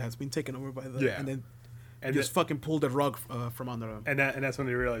city that has been taken over by and just fucking pull the rug from under them. And that's when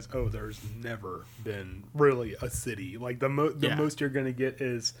they realize, oh, there's never been really a city. Like, the most you're going to get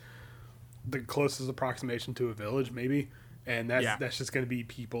is the closest approximation to a village, maybe. And that's just going to be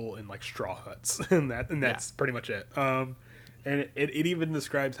people in, like, straw huts. and that's pretty much it. And it even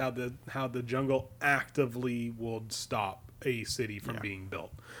describes how the jungle actively will stop a city from being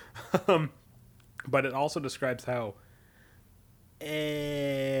built. But it also describes how everything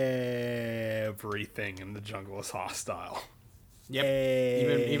in the jungle is hostile. Yep.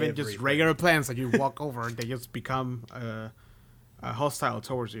 Even just regular plants that you walk over, they just become hostile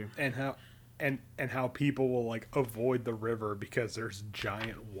towards you. and how people will like avoid the river because there's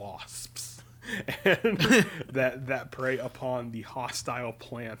giant wasps and that prey upon the hostile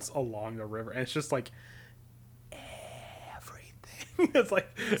plants along the river. And it's just like everything.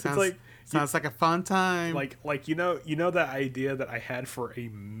 Sounds like a fun time. Like you know that idea that I had for a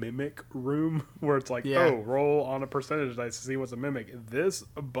mimic room where it's like, Yeah. oh, roll on a percentage dice to see what's a mimic. This,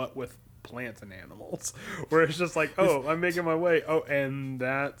 but with plants and animals, where it's just like, oh, I'm making my way. Oh, and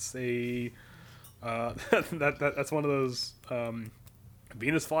that's a that's one of those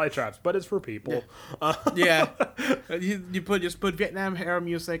Venus flytraps, but it's for people. Yeah, you just put Vietnam era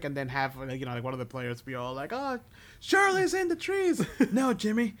music and then have like one of the players be all like, "Oh, Charlie's in the trees." No,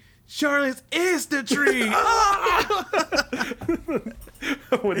 Jimmy, Charlie's is the tree.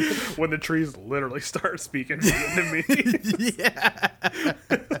 when the trees literally start speaking Vietnamese. Yeah.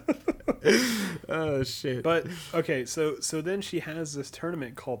 Oh shit. But okay, so then she has this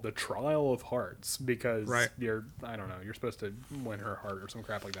tournament called the Trial of Hearts because you're supposed to win her heart or some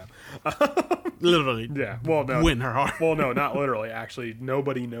crap like that. Literally. Yeah. Well, no. Win her heart. Well, no, not literally. Actually,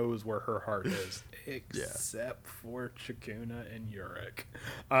 nobody knows where her heart is except for Chakuna and Yurik.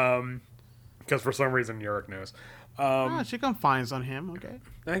 Because for some reason Yurik knows. She confides on him. Okay.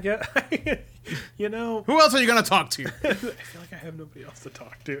 I get, Who else are you gonna talk to? I feel like I have nobody else to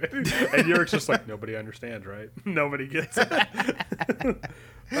talk to, and Yurik's just like, nobody understands, right? Nobody gets it.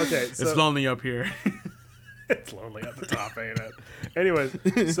 Okay, so It's lonely up here. it's lonely at the top, ain't it? Anyways,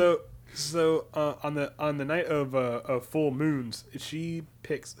 so on the night of full moons, she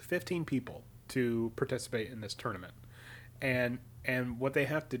picks 15 people to participate in this tournament, and what they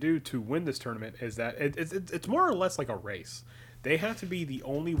have to do to win this tournament is that it's more or less like a race. They have to be the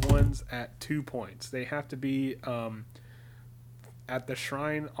only ones at 2 points. They have to be at the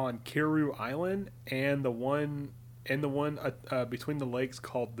shrine on Kiru Island and the one between the lakes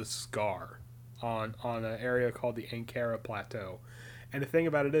called the Scar on an area called the Ankara Plateau. And the thing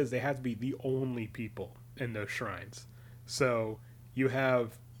about it is they have to be the only people in those shrines. So you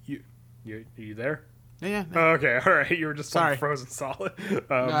have you there? Yeah. Oh, okay, all right. You were just Sorry. frozen solid.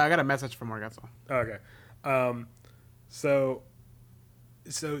 No, I got a message from her. That's all. Okay. So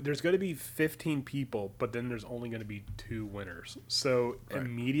there's going to be 15 people, but then there's only going to be 2 winners. So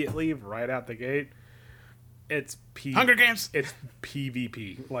immediately, right out the gate, it's Hunger Games. It's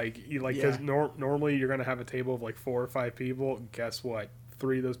PvP. Because normally you're going to have a table of like 4 or 5 people. Guess what?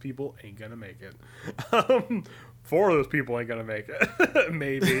 3 of those people ain't going to make it. 4 of those people ain't gonna make it.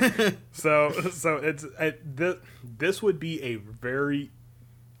 Maybe. So this would be a very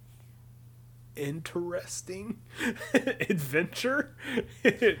interesting adventure.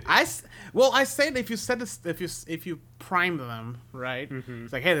 I say that if you prime them right,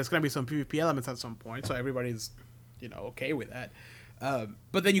 it's like, hey, there's gonna be some PvP elements at some point, so everybody's okay with that.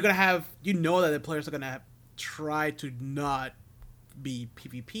 But then you're gonna have that the players are gonna try to not be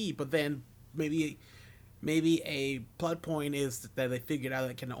PvP, but then maybe a plot point is that they figured out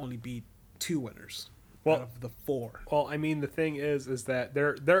that it can only be 2 winners out of the 4. Well, I mean, the thing is that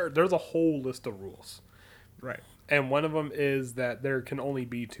there's a whole list of rules, right? And one of them is that there can only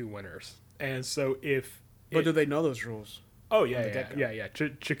be 2 winners. And so but do they know those rules? Oh yeah.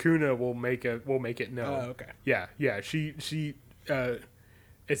 Chakuna will make it known. Oh, okay. Yeah. She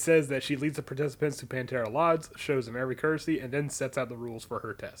it says that she leads the participants to Pantera Lodge, shows them every courtesy, and then sets out the rules for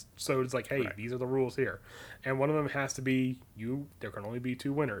her test. So it's like, hey, these are the rules here. And one of them has to be there can only be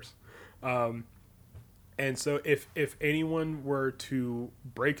 2 winners. And so if anyone were to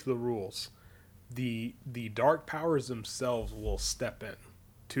break the rules, the dark powers themselves will step in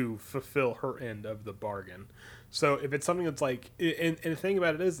to fulfill her end of the bargain. So if it's something that's like, and the thing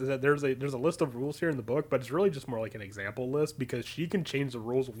about it is that there's a list of rules here in the book, but it's really just more like an example list because she can change the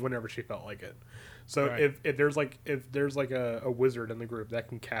rules whenever she felt like it. So if there's like a wizard in the group that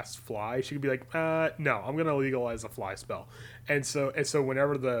can cast fly, she could be like, no, I'm gonna legalize a fly spell, and so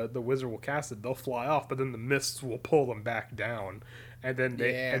whenever the wizard will cast it, they'll fly off, but then the mists will pull them back down, and then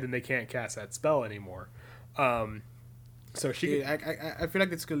they can't cast that spell anymore. So she, I feel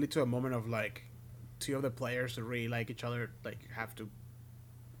like it's gonna lead to a moment of like 2 of the players to really like each other, like have to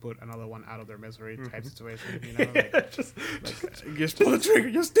put another one out of their misery type situation, just pull the trigger,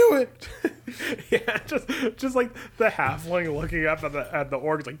 just do it. Yeah, just like the halfling looking up at the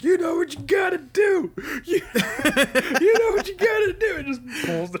orc, like, you know what you gotta do, you know what you gotta do, and just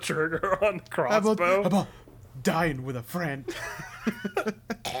pulls the trigger on the crossbow. How about dying with a friend?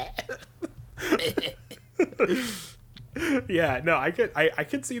 Yeah, no, I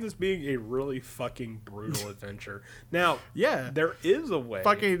could see this being a really fucking brutal adventure. Now, Yeah. there is a way.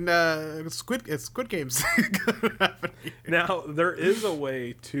 Fucking Squid Games. Now, there is a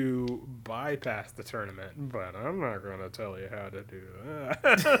way to bypass the tournament, but I'm not going to tell you how to do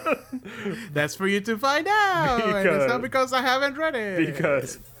that. That's for you to find out. And it's not because I haven't read it.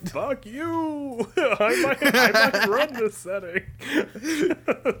 Because fuck you. I might run this setting.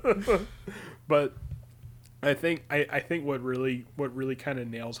 But I think what really kind of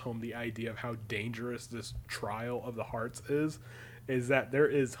nails home the idea of how dangerous this trial of the hearts is that there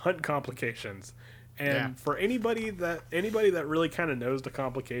is hunt complications. And for anybody that really kind of knows the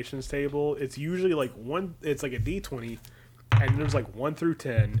complications table, it's usually like it's like a D20 and there's like 1 through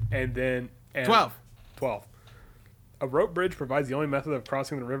 10 and then 12. A rope bridge provides the only method of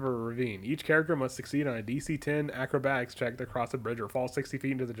crossing the river or ravine. Each character must succeed on a DC 10 acrobatics check to cross the bridge or fall 60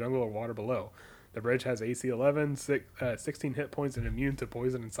 feet into the jungle or water below. The bridge has AC 11, 16 hit points, and immune to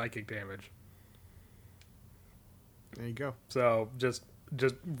poison and psychic damage. There you go. So just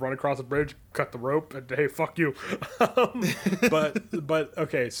run across the bridge, cut the rope, and hey, fuck you. But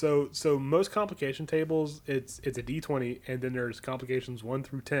okay, so most complication tables, it's a D20, and then there's complications 1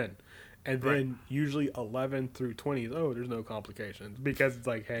 through 10. And then usually 11 through 20 is, there's no complications. Because it's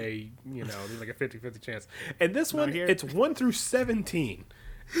like, hey, there's like a 50-50 chance. And this one, it's 1 through 17.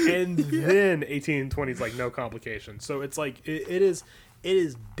 And then 18 and 20 is like no complications. So it's like, it is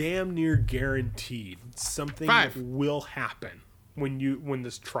damn near guaranteed something will happen when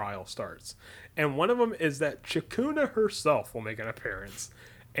this trial starts. And one of them is that Chikuna herself will make an appearance.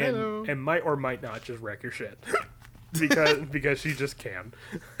 And might or might not just wreck your shit. because she just can.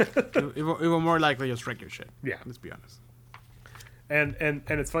 It will more likely just wreck your shit. Yeah. Let's be honest. And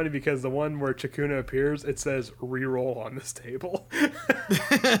it's funny because the one where Chikuna appears, it says reroll on this table.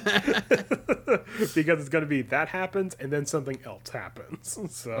 Because it's going to be that happens and then something else happens.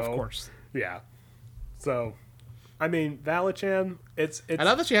 So Of course. Yeah. So, I mean, Valachan, it's I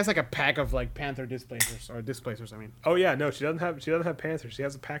love that she has like a pack of like panther displacers. I mean. Oh yeah, no, she doesn't have panthers. She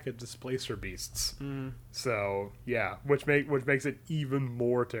has a pack of displacer beasts. So yeah, which makes it even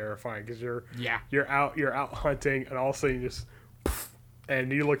more terrifying because you're out hunting and all of a sudden you just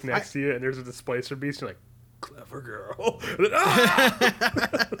and you look next to you and there's a displacer beast. And you're like, clever girl.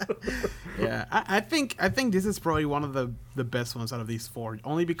 Yeah, I think this is probably one of the best ones out of these 4,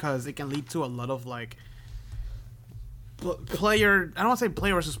 only because it can lead to a lot of like player. I don't want to say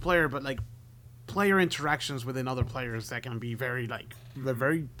player versus player, but like player interactions within other players that can be very they're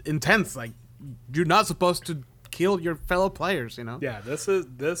very intense. Like you're not supposed to kill your fellow players, Yeah, this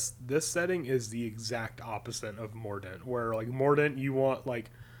setting is the exact opposite of Mordent, where like Mordent you want like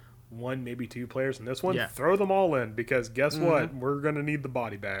 1 maybe 2 players, and this one throw them all in because guess what, we're gonna need the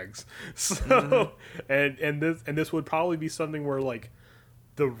body bags. So and this would probably be something where like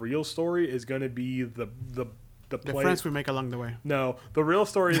the real story is gonna be the friends we make along the way. No, the real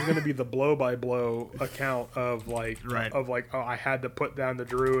story is going to be the blow-by-blow account of like, I had to put down the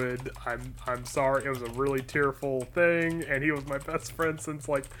druid. I'm sorry. It was a really tearful thing, and he was my best friend since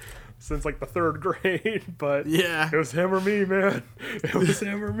like the 3rd grade. But it was him or me, man. It was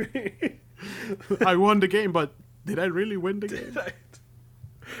him or me. I won the game, but did I really win the game?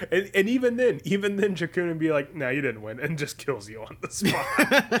 And even then, Chikun would be like, "No, you didn't win," and just kills you on the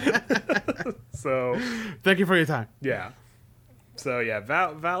spot. So, thank you for your time. Yeah. So yeah,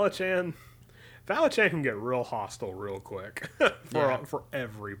 Valachan can get real hostile real quick for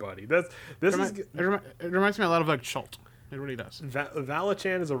everybody. It reminds me a lot of like Schult. It really does.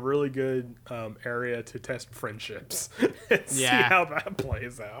 Valachan is a really good area to test friendships and see how that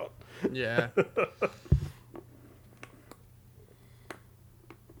plays out. Yeah.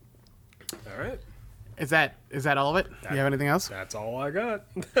 All right. Is that all of it? Do you have anything else? That's all I got.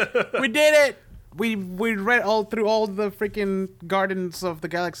 We did it. We read all through all the freaking Gardens of the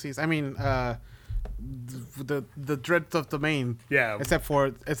Galaxies. I mean, the Dread of Domain. Yeah. Except for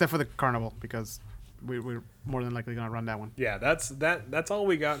the Carnival, because we're more than likely gonna run that one. Yeah, that's all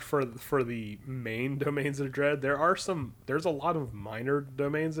we got for the main domains of Dread. There's a lot of minor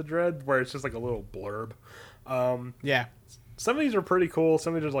domains of Dread where it's just like a little blurb. Some of these are pretty cool.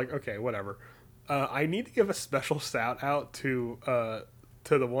 Some of these are like, okay, whatever. I need to give a special shout out to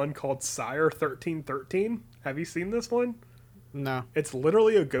the one called Sire 1313. Have you seen this one? No. It's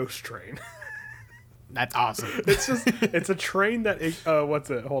literally a ghost train. That's awesome. It's a train that what's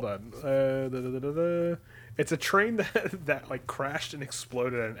it? Hold on. It's a train that like crashed and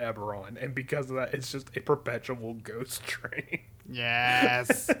exploded in Eberron, and because of that, it's just a perpetual ghost train.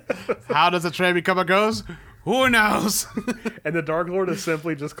 Yes. How does a train become a ghost? Who knows? And the Dark Lord is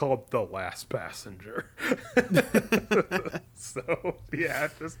simply just called the Last Passenger. So, yeah,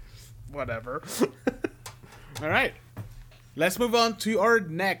 just whatever. All right. Let's move on to our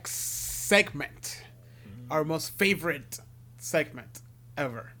next segment. Our most favorite segment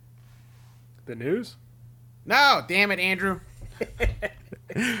ever. The news? No, damn it, Andrew.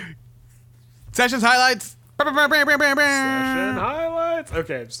 Sessions highlights. Session highlights.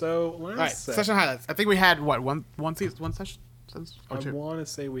 Okay, so All right, session highlights. I think we had what one session? Or I two? want to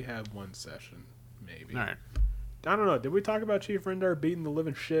say we had one session, maybe. All right. I don't know. Did we talk about Chief Rendar beating the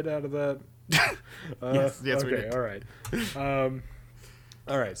living shit out of that? Yes, okay, we did. all right.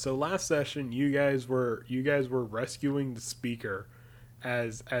 All right. So last session, you guys were rescuing the speaker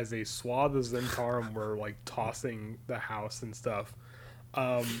as a swath of Zentarum were like tossing the house and stuff.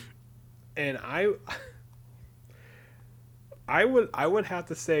 And I would have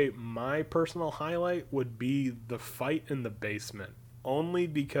to say my personal highlight would be the fight in the basement, only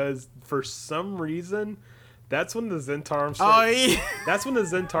because for some reason that's when the Zentarum that's when the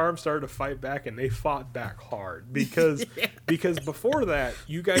Zentarum started to fight back, and they fought back hard because before that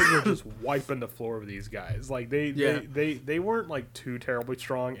you guys were just wiping the floor with these guys. Like they weren't like too terribly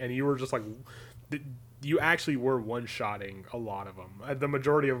strong, and you were just like you actually were one-shotting a lot of them. The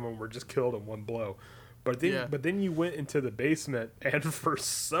majority of them were just killed in one blow. But then you went into the basement, and for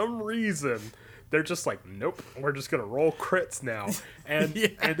some reason, they're just like, nope, we're just gonna roll crits now.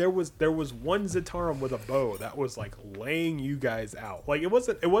 And and there was one Zentarum with a bow that was like laying you guys out. Like it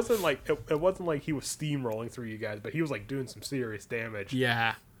wasn't like he was steamrolling through you guys, but he was like doing some serious damage.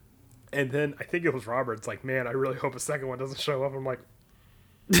 Yeah. And then I think it was Robert's like, man, I really hope a second one doesn't show up. I'm like,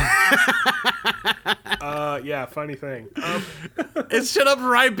 yeah, funny thing. It shut up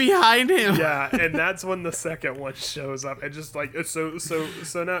right behind him. Yeah, and that's when the second one shows up. And just like so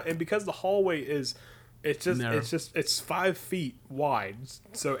now, and because the hallway it's 5 feet wide,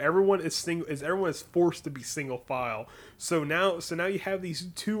 so everyone is forced to be single file. So now you have these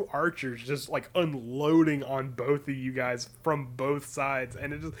two archers just like unloading on both of you guys from both sides,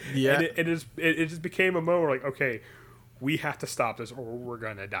 and it just became a moment where like, okay, we have to stop this or we're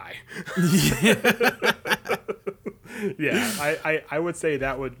gonna die. Yeah, I would say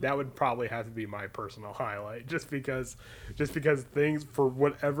that would probably have to be my personal highlight, just because things, for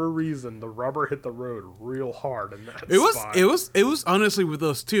whatever reason, the rubber hit the road real hard in that spot. It was honestly with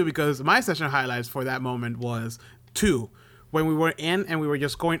those two, because my session highlights for that moment was two, when we were in and we were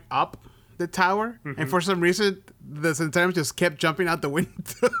just going up the tower, and for some reason the Centaurs just kept jumping out the window.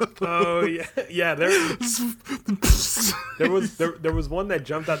 Oh yeah. There was one that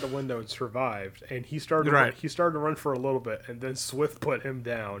jumped out the window and survived, and he started to run for a little bit, and then Swift put him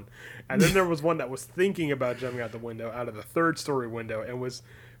down. And then there was one that was thinking about jumping out the window, out of the 3rd story window, and was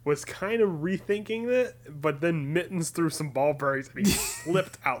kind of rethinking it, but then Mittens threw some ball berries and he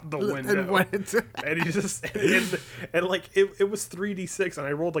slipped out the window. And he just and like it was 3d6, and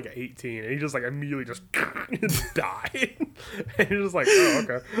I rolled like an 18, and he just like immediately just died. And you're just like, oh,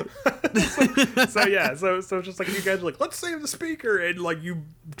 okay. so it's just like you guys are like, let's save the speaker, and like you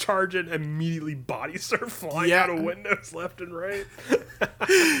charge it, and immediately bodies start flying out of windows left and right.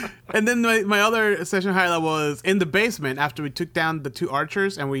 And then my other session highlight was in the basement after we took down the two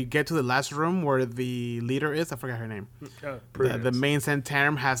archers, and we get to the last room where the leader is. I forgot her name. The main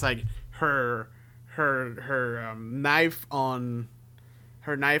Centarum has like her knife on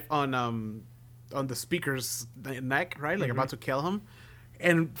the speaker's neck, right? Like about to kill him,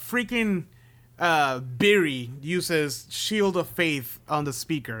 and freaking Beery uses Shield of Faith on the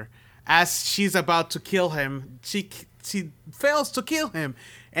speaker as she's about to kill him. She fails to kill him,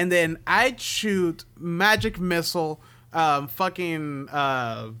 and then I shoot magic missile.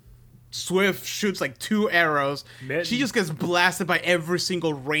 Swift shoots like 2 arrows. She just gets blasted by every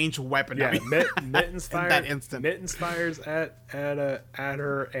single ranged weapon. Yeah, Mittens fires that instant. Mittens fires at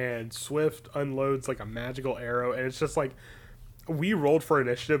her, and Swift unloads like a magical arrow, and it's just like, we rolled for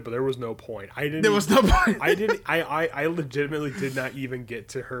initiative, but there was no point. I legitimately did not even get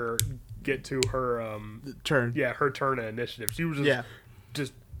to her turn. Yeah, her turn at initiative. She was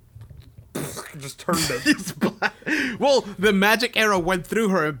just turned it. Well, the magic arrow went through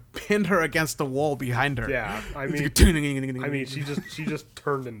her and pinned her against the wall behind her. Yeah, I mean, she just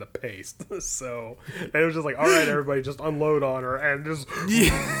turned into paste. So it was just like, all right, everybody, just unload on her, and just.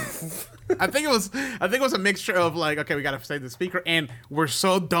 I think it was a mixture of like, okay, we gotta save the speaker, and we're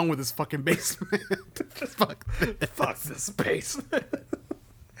so done with this fucking basement. Just fuck this basement.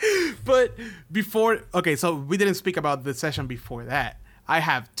 But so we didn't speak about the session before that. I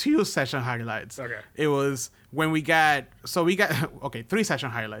have 2 session highlights. Okay. It was when we got okay, 3 session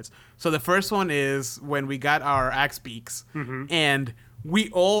highlights. So the first one is when we got our axe beaks, and we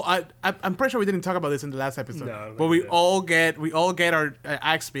all I'm pretty sure we didn't talk about this in the last episode, but we all get our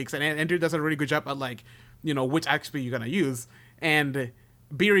axe beaks, and Andrew does a really good job at like, you know, which axe beak you're gonna use, and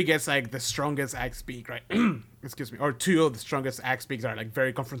Beery gets like the strongest axe beak, right? Excuse me, or 2 of the strongest axe beaks are like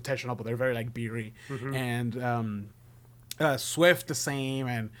very confrontational, but they're very like Beery, and Swift the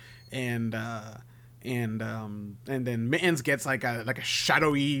same, and then Mittens gets like a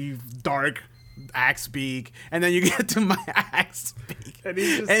shadowy dark axe beak, and then you get to my axe beak, and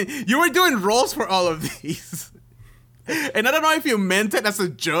you were doing rolls for all of these. And I don't know if you meant it as a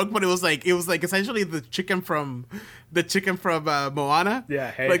joke, but it was like essentially the chicken from Moana.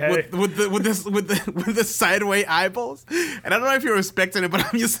 Yeah, hey, like hey. with the sideway eyeballs. And I don't know if you're respecting it, but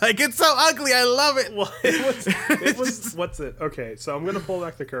I'm just like, it's so ugly. I love it. Well, it was what's it? Okay, so I'm gonna pull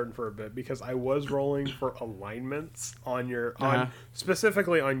back the curtain for a bit because I was rolling for alignments on your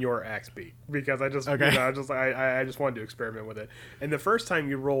specifically on your axe beak because I just I just wanted to experiment with it. And the first time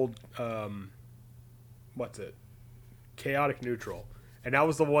you rolled what's it? Chaotic neutral, and that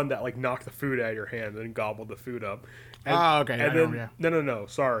was the one that like knocked the food out of your hand and gobbled the food up. And, okay. And then no,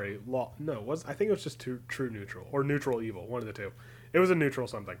 sorry, I think it was just true neutral or neutral evil, one of the two. It was a neutral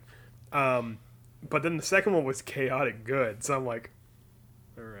something. But then the second one was chaotic good, so I'm like,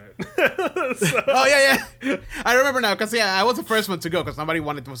 all right. So, oh yeah. I remember now because I was the first one to go because nobody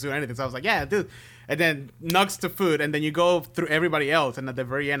wanted to do anything, so I was like, yeah, dude. And then knocks the food, and then you go through everybody else, and at the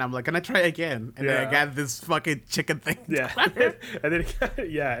very end, I'm like, can I try again? And then I got this fucking chicken thing. Yeah, and then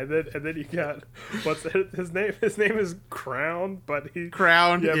you got what's his name? His name is Crown, but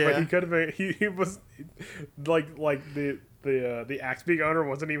Crown. Yeah, but he could have been. He was like the axe beak owner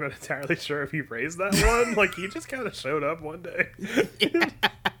wasn't even entirely sure if he raised that one. Like he just kind of showed up one day. Yeah.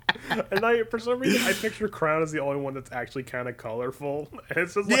 And for some reason, I picture Crown as the only one that's actually kind of colorful. And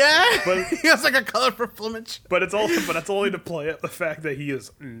it's just like, but he has like a colorful plumage. But it's only to play at the fact that he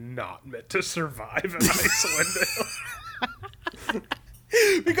is not meant to survive in Icewind Dale.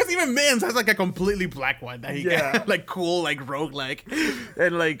 Because even Mittens has like a completely black one that he got, like cool, like roguelike,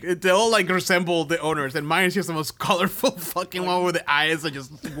 and like they all like resemble the owners. And mine is just the most colorful fucking one with the eyes that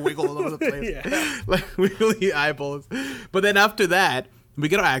just wiggle all over the place, like wiggly eyeballs. But then after that, we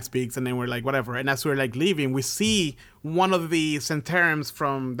get our axe beaks, and then we're like, whatever. And as we're like leaving, we see one of the Centaurums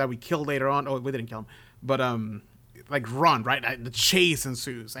from that we killed later on. Oh, we didn't kill him, but like run right. The chase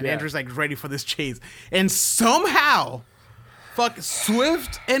ensues, and Andrew's like ready for this chase, and somehow,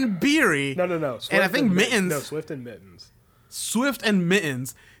 Swift and Beery. No. Swift and I think Mittens. No, Swift and Mittens. Swift and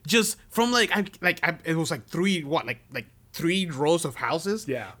Mittens just from it was like 3 rows of houses.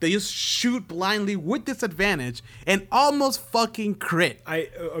 Yeah. They just shoot blindly with disadvantage and almost fucking crit.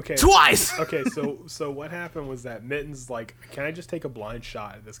 Twice! Okay, so what happened was that Mittens like, can I just take a blind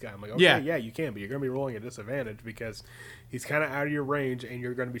shot at this guy? I'm like, okay, yeah, you can, but you're going to be rolling a disadvantage because he's kind of out of your range and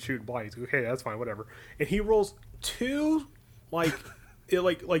you're going to be shooting blind. He's like, okay, that's fine, whatever. And he rolls 2, like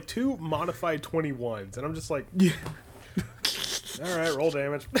 2 modified 21s. And I'm just like, all right, roll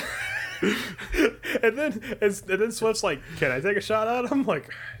damage. and then Swift's like, can I take a shot at him? Like,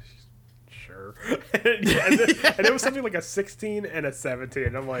 sure. and it was something like a 16 and a 17.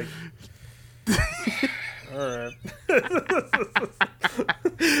 And I'm like, all right.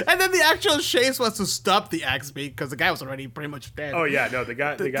 And then the actual chase was to stop the axe beak because the guy was already pretty much dead. Oh yeah, no, the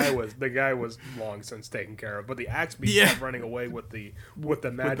guy was long since taken care of. But the axe beak kept running away with the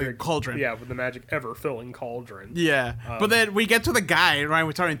magic with the cauldron. Yeah, with the magic ever filling cauldron. Yeah, but then we get to the guy, right?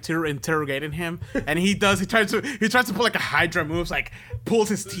 We start interrogating him, and he tries to pull like a Hydra moves, like pulls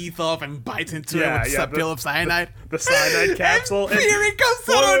his teeth off and bites into it with a pill of cyanide. The cyanide capsule. And here it comes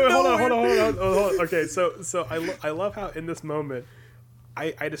out of nowhere. Hold on. Okay, so I love how in this moment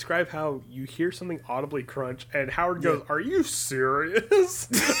I describe how you hear something audibly crunch and Howard goes, "Are you serious?"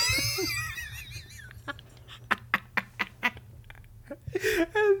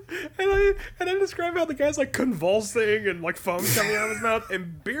 and I describe how the guy's like convulsing and like foam coming out of his mouth,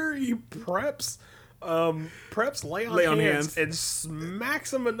 and Barry preps lay on hands and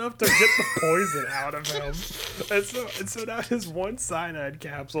smacks him enough to get the poison out of him. And so now his one cyanide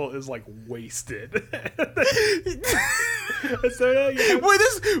capsule is like wasted. And so now with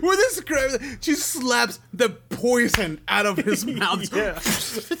this she slaps the poison out of his mouth. Yeah,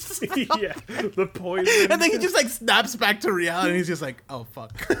 the poison. And then he just like snaps back to reality. And he's just like, oh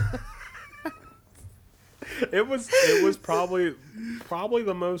fuck. It was probably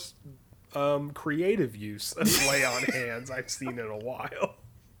the most creative use of lay on hands I've seen in a while.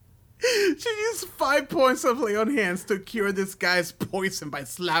 She used 5 points of lay on hands to cure this guy's poison by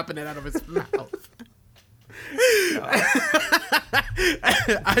slapping it out of his mouth.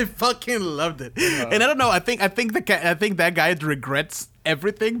 I fucking loved it, and I don't know. I think that guy regrets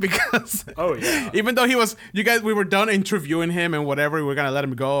everything because Oh yeah. even though we were done interviewing him and whatever, we were gonna let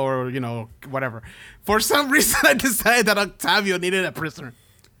him go or whatever. For some reason, I decided that Octavio needed a prisoner.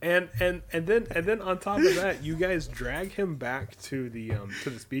 And then on top of that, you guys drag him back to the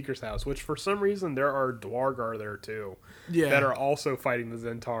speaker's house, which for some reason there are Dwargar there too, that are also fighting the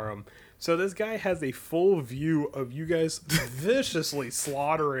Zentarum. So this guy has a full view of you guys viciously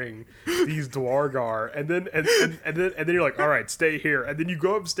slaughtering these Dwargar, and then you're like, all right, stay here, and then you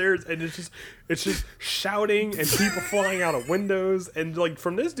go upstairs, and it's just shouting and people flying out of windows, and like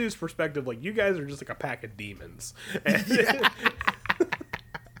from this dude's perspective, like you guys are just like a pack of demons. And,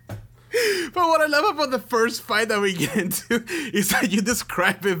 But what I love about the first fight that we get into is that you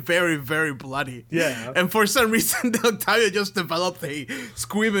describe it very, very bloody. Yeah. And for some reason, Octavio just developed a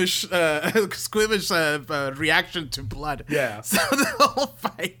squeamish reaction to blood. Yeah. So the whole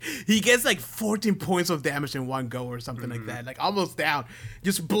fight, he gets like 14 points of damage in one go or something like that. Like almost down.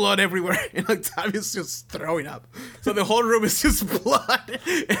 Just blood everywhere. And Octavio's just throwing up. So the whole room is just blood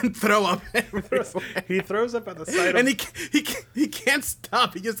and throw up everywhere. he throws up at the sight of... And he can't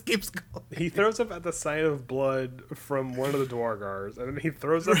stop. He just keeps going. He throws up at the sight of blood from one of the Dwargars, and then he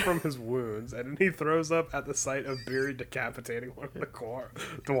throws up from his wounds, and then he throws up at the sight of Beery decapitating one of the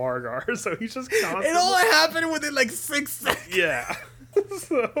Dwargars. So he's just constantly... It all happened within like 6 seconds. Yeah.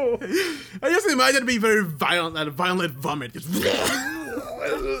 So... I just imagine it being very violent, a violent vomit. Just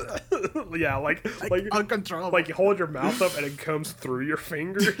yeah, like uncontrollable. Like you hold your mouth up and it comes through your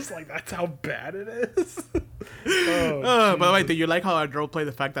fingers. Like that's how bad it is. By the way, did you like how I role play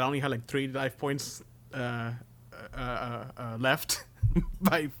the fact that I only had like 3 life points left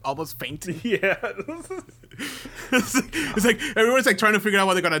by almost fainting? Yeah. It's like everyone's like trying to figure out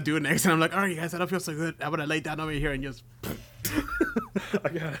what they're gonna do next, and I'm like, all right, you guys, I don't feel so good. I'm gonna lay down over here and just. I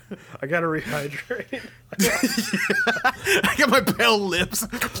gotta rehydrate. I got my pale lips.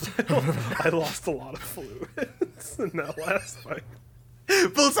 I lost a lot of fluids in that last fight.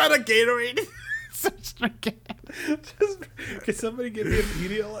 Pulls out a Gatorade. Just, can somebody give me a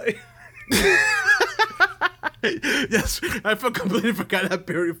Pedialyte? Yes, I completely forgot that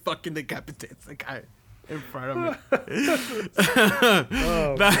Barry fucking decapitates the guy in front of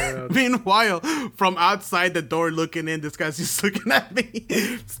me. Meanwhile, from outside the door looking in, this guy's just looking at me,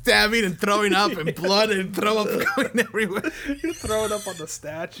 stabbing and throwing up and blood and throw up going everywhere. You're throwing up on the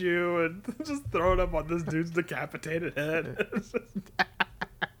statue and just throwing up on this dude's decapitated head.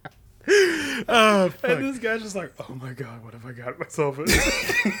 Oh, and this guy's just like, oh my god, what have I got myself into?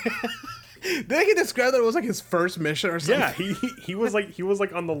 Did he describe that it was like his first mission or something? Yeah, he was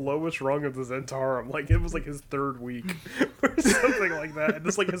like on the lowest rung of the Zentarum. Like it was like his 3rd week or something like that. And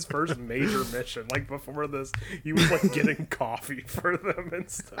this like his first major mission. Like before this, he was like getting coffee for them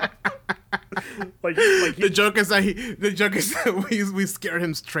and stuff. The joke is that we scared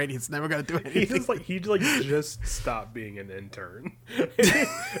him straight. He's never gonna do anything. He just stopped being an intern.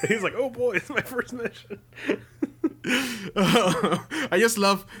 He's like, oh boy, it's my first mission. I just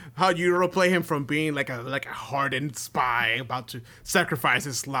love how you play him from being like a hardened spy about to sacrifice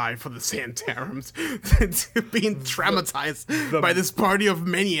his life for the Santarums to being traumatized by this party of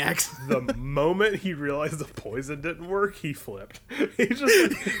maniacs. The moment he realized the poison didn't work, he flipped. He's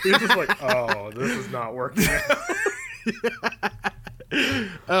just like, oh, this is not working out.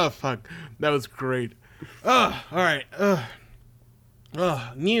 Oh fuck, that was great. All right.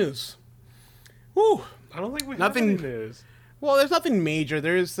 News. Woo. I don't think we have Nothing- any news. Well, there's nothing major.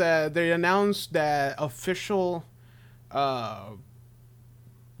 There's they announced that official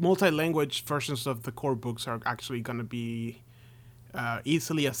multi-language versions of the core books are actually going to be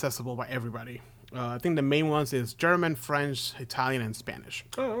easily accessible by everybody. I think the main ones is German, French, Italian, and Spanish.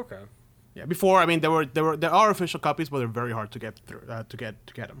 Oh, okay. Yeah, before, I mean, there are official copies, but they're very hard to get through to get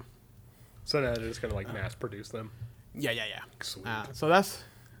them. So now they're just gonna like mass produce them. Yeah. Sweet. So that's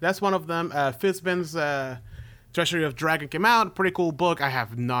one of them. Fizban's Treasury of Dragon came out. Pretty cool book. I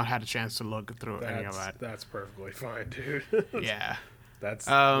have not had a chance to look through any of that. That's perfectly fine, dude. Yeah. That's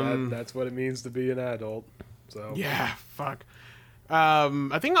what it means to be an adult. So Yeah, fuck.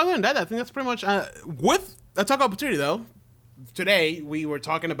 I think other than that, I think that's pretty much with a talk opportunity though. Today we were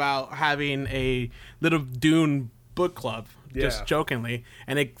talking about having a little Dune book club, just jokingly,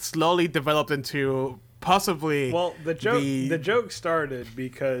 and it slowly developed into possibly. Well, the joke started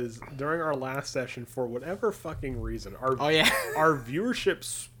because during our last session, for whatever fucking reason, our viewership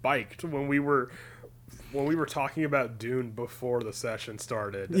spiked when we were talking about Dune before the session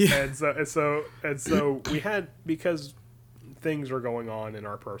started, and so we had, because things are going on in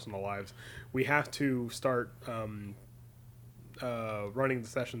our personal lives, we have to start running the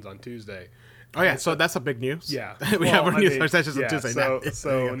sessions on Tuesday. Oh yeah, so that's a big news. Yeah, we have our sessions on Tuesday now.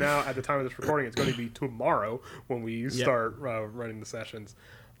 So now at the time of this recording, it's going to be tomorrow when we start running the sessions.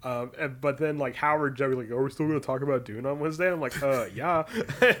 But then like Howard Joe like, "Are we still going to talk about Dune on Wednesday?" I'm like, yeah.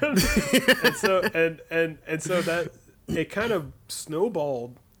 and so that it kind of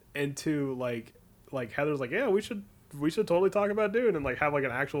snowballed into like Heather's like, "Yeah, we should totally talk about Dune and like have like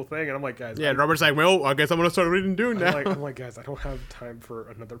an actual thing." And I'm like, "Guys, yeah." Robert's like, "Well, I guess I'm gonna start reading Dune now." I'm like, "Guys, I don't have time for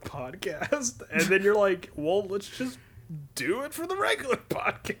another podcast." And then you're like, "Well, let's just do it for the regular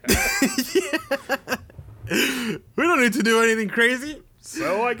podcast." We don't need to do anything crazy.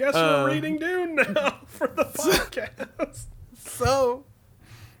 So I guess we're reading Dune now for the podcast. So,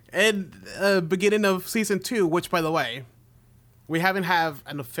 and beginning of season 2, which by the way, we haven't have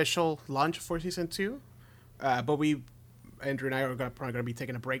an official launch for season 2, but Andrew and I are probably gonna be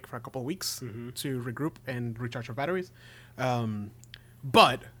taking a break for a couple of weeks to regroup and recharge our batteries.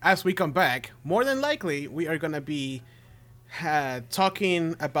 But as we come back, more than likely we are gonna be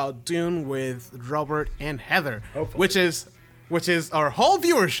talking about Dune with Robert and Heather, Hopefully. which is our whole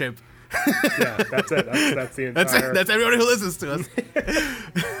viewership. Yeah, that's it. That's the entire. That's everybody who listens to us.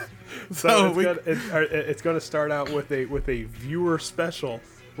 So it's going to start out with a viewer special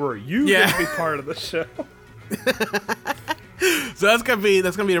where you get to be part of the show. So that's gonna be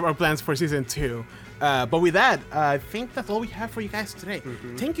our plans for season 2. But with that, I think that's all we have for you guys today.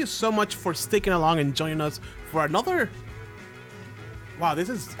 Thank you so much for sticking along and joining us for another. Wow, this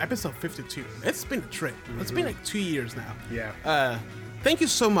is episode 52. It's been a trip. It's been like 2 years now. Yeah. Thank you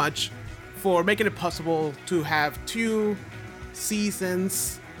so much for making it possible to have 2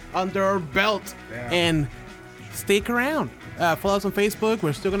 seasons under our belt. Yeah. And stick around. Follow us on Facebook.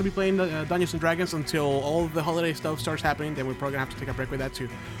 We're still going to be playing Dungeons & Dragons until all the holiday stuff starts happening. Then we're probably going to have to take a break with that too.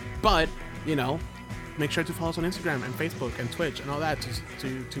 But, make sure to follow us on Instagram and Facebook and Twitch and all that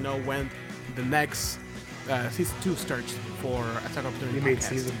to know when the next season 2 starts for Attack of the You mean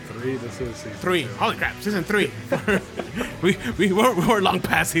season 3? This is season 3. Holy crap, season 3. we're long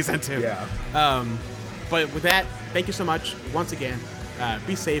past season 2. Yeah. But with that, thank you so much once again.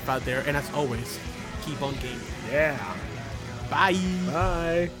 Be safe out there, and as always, keep on gaming. Yeah. Bye.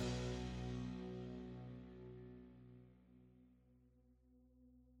 Bye.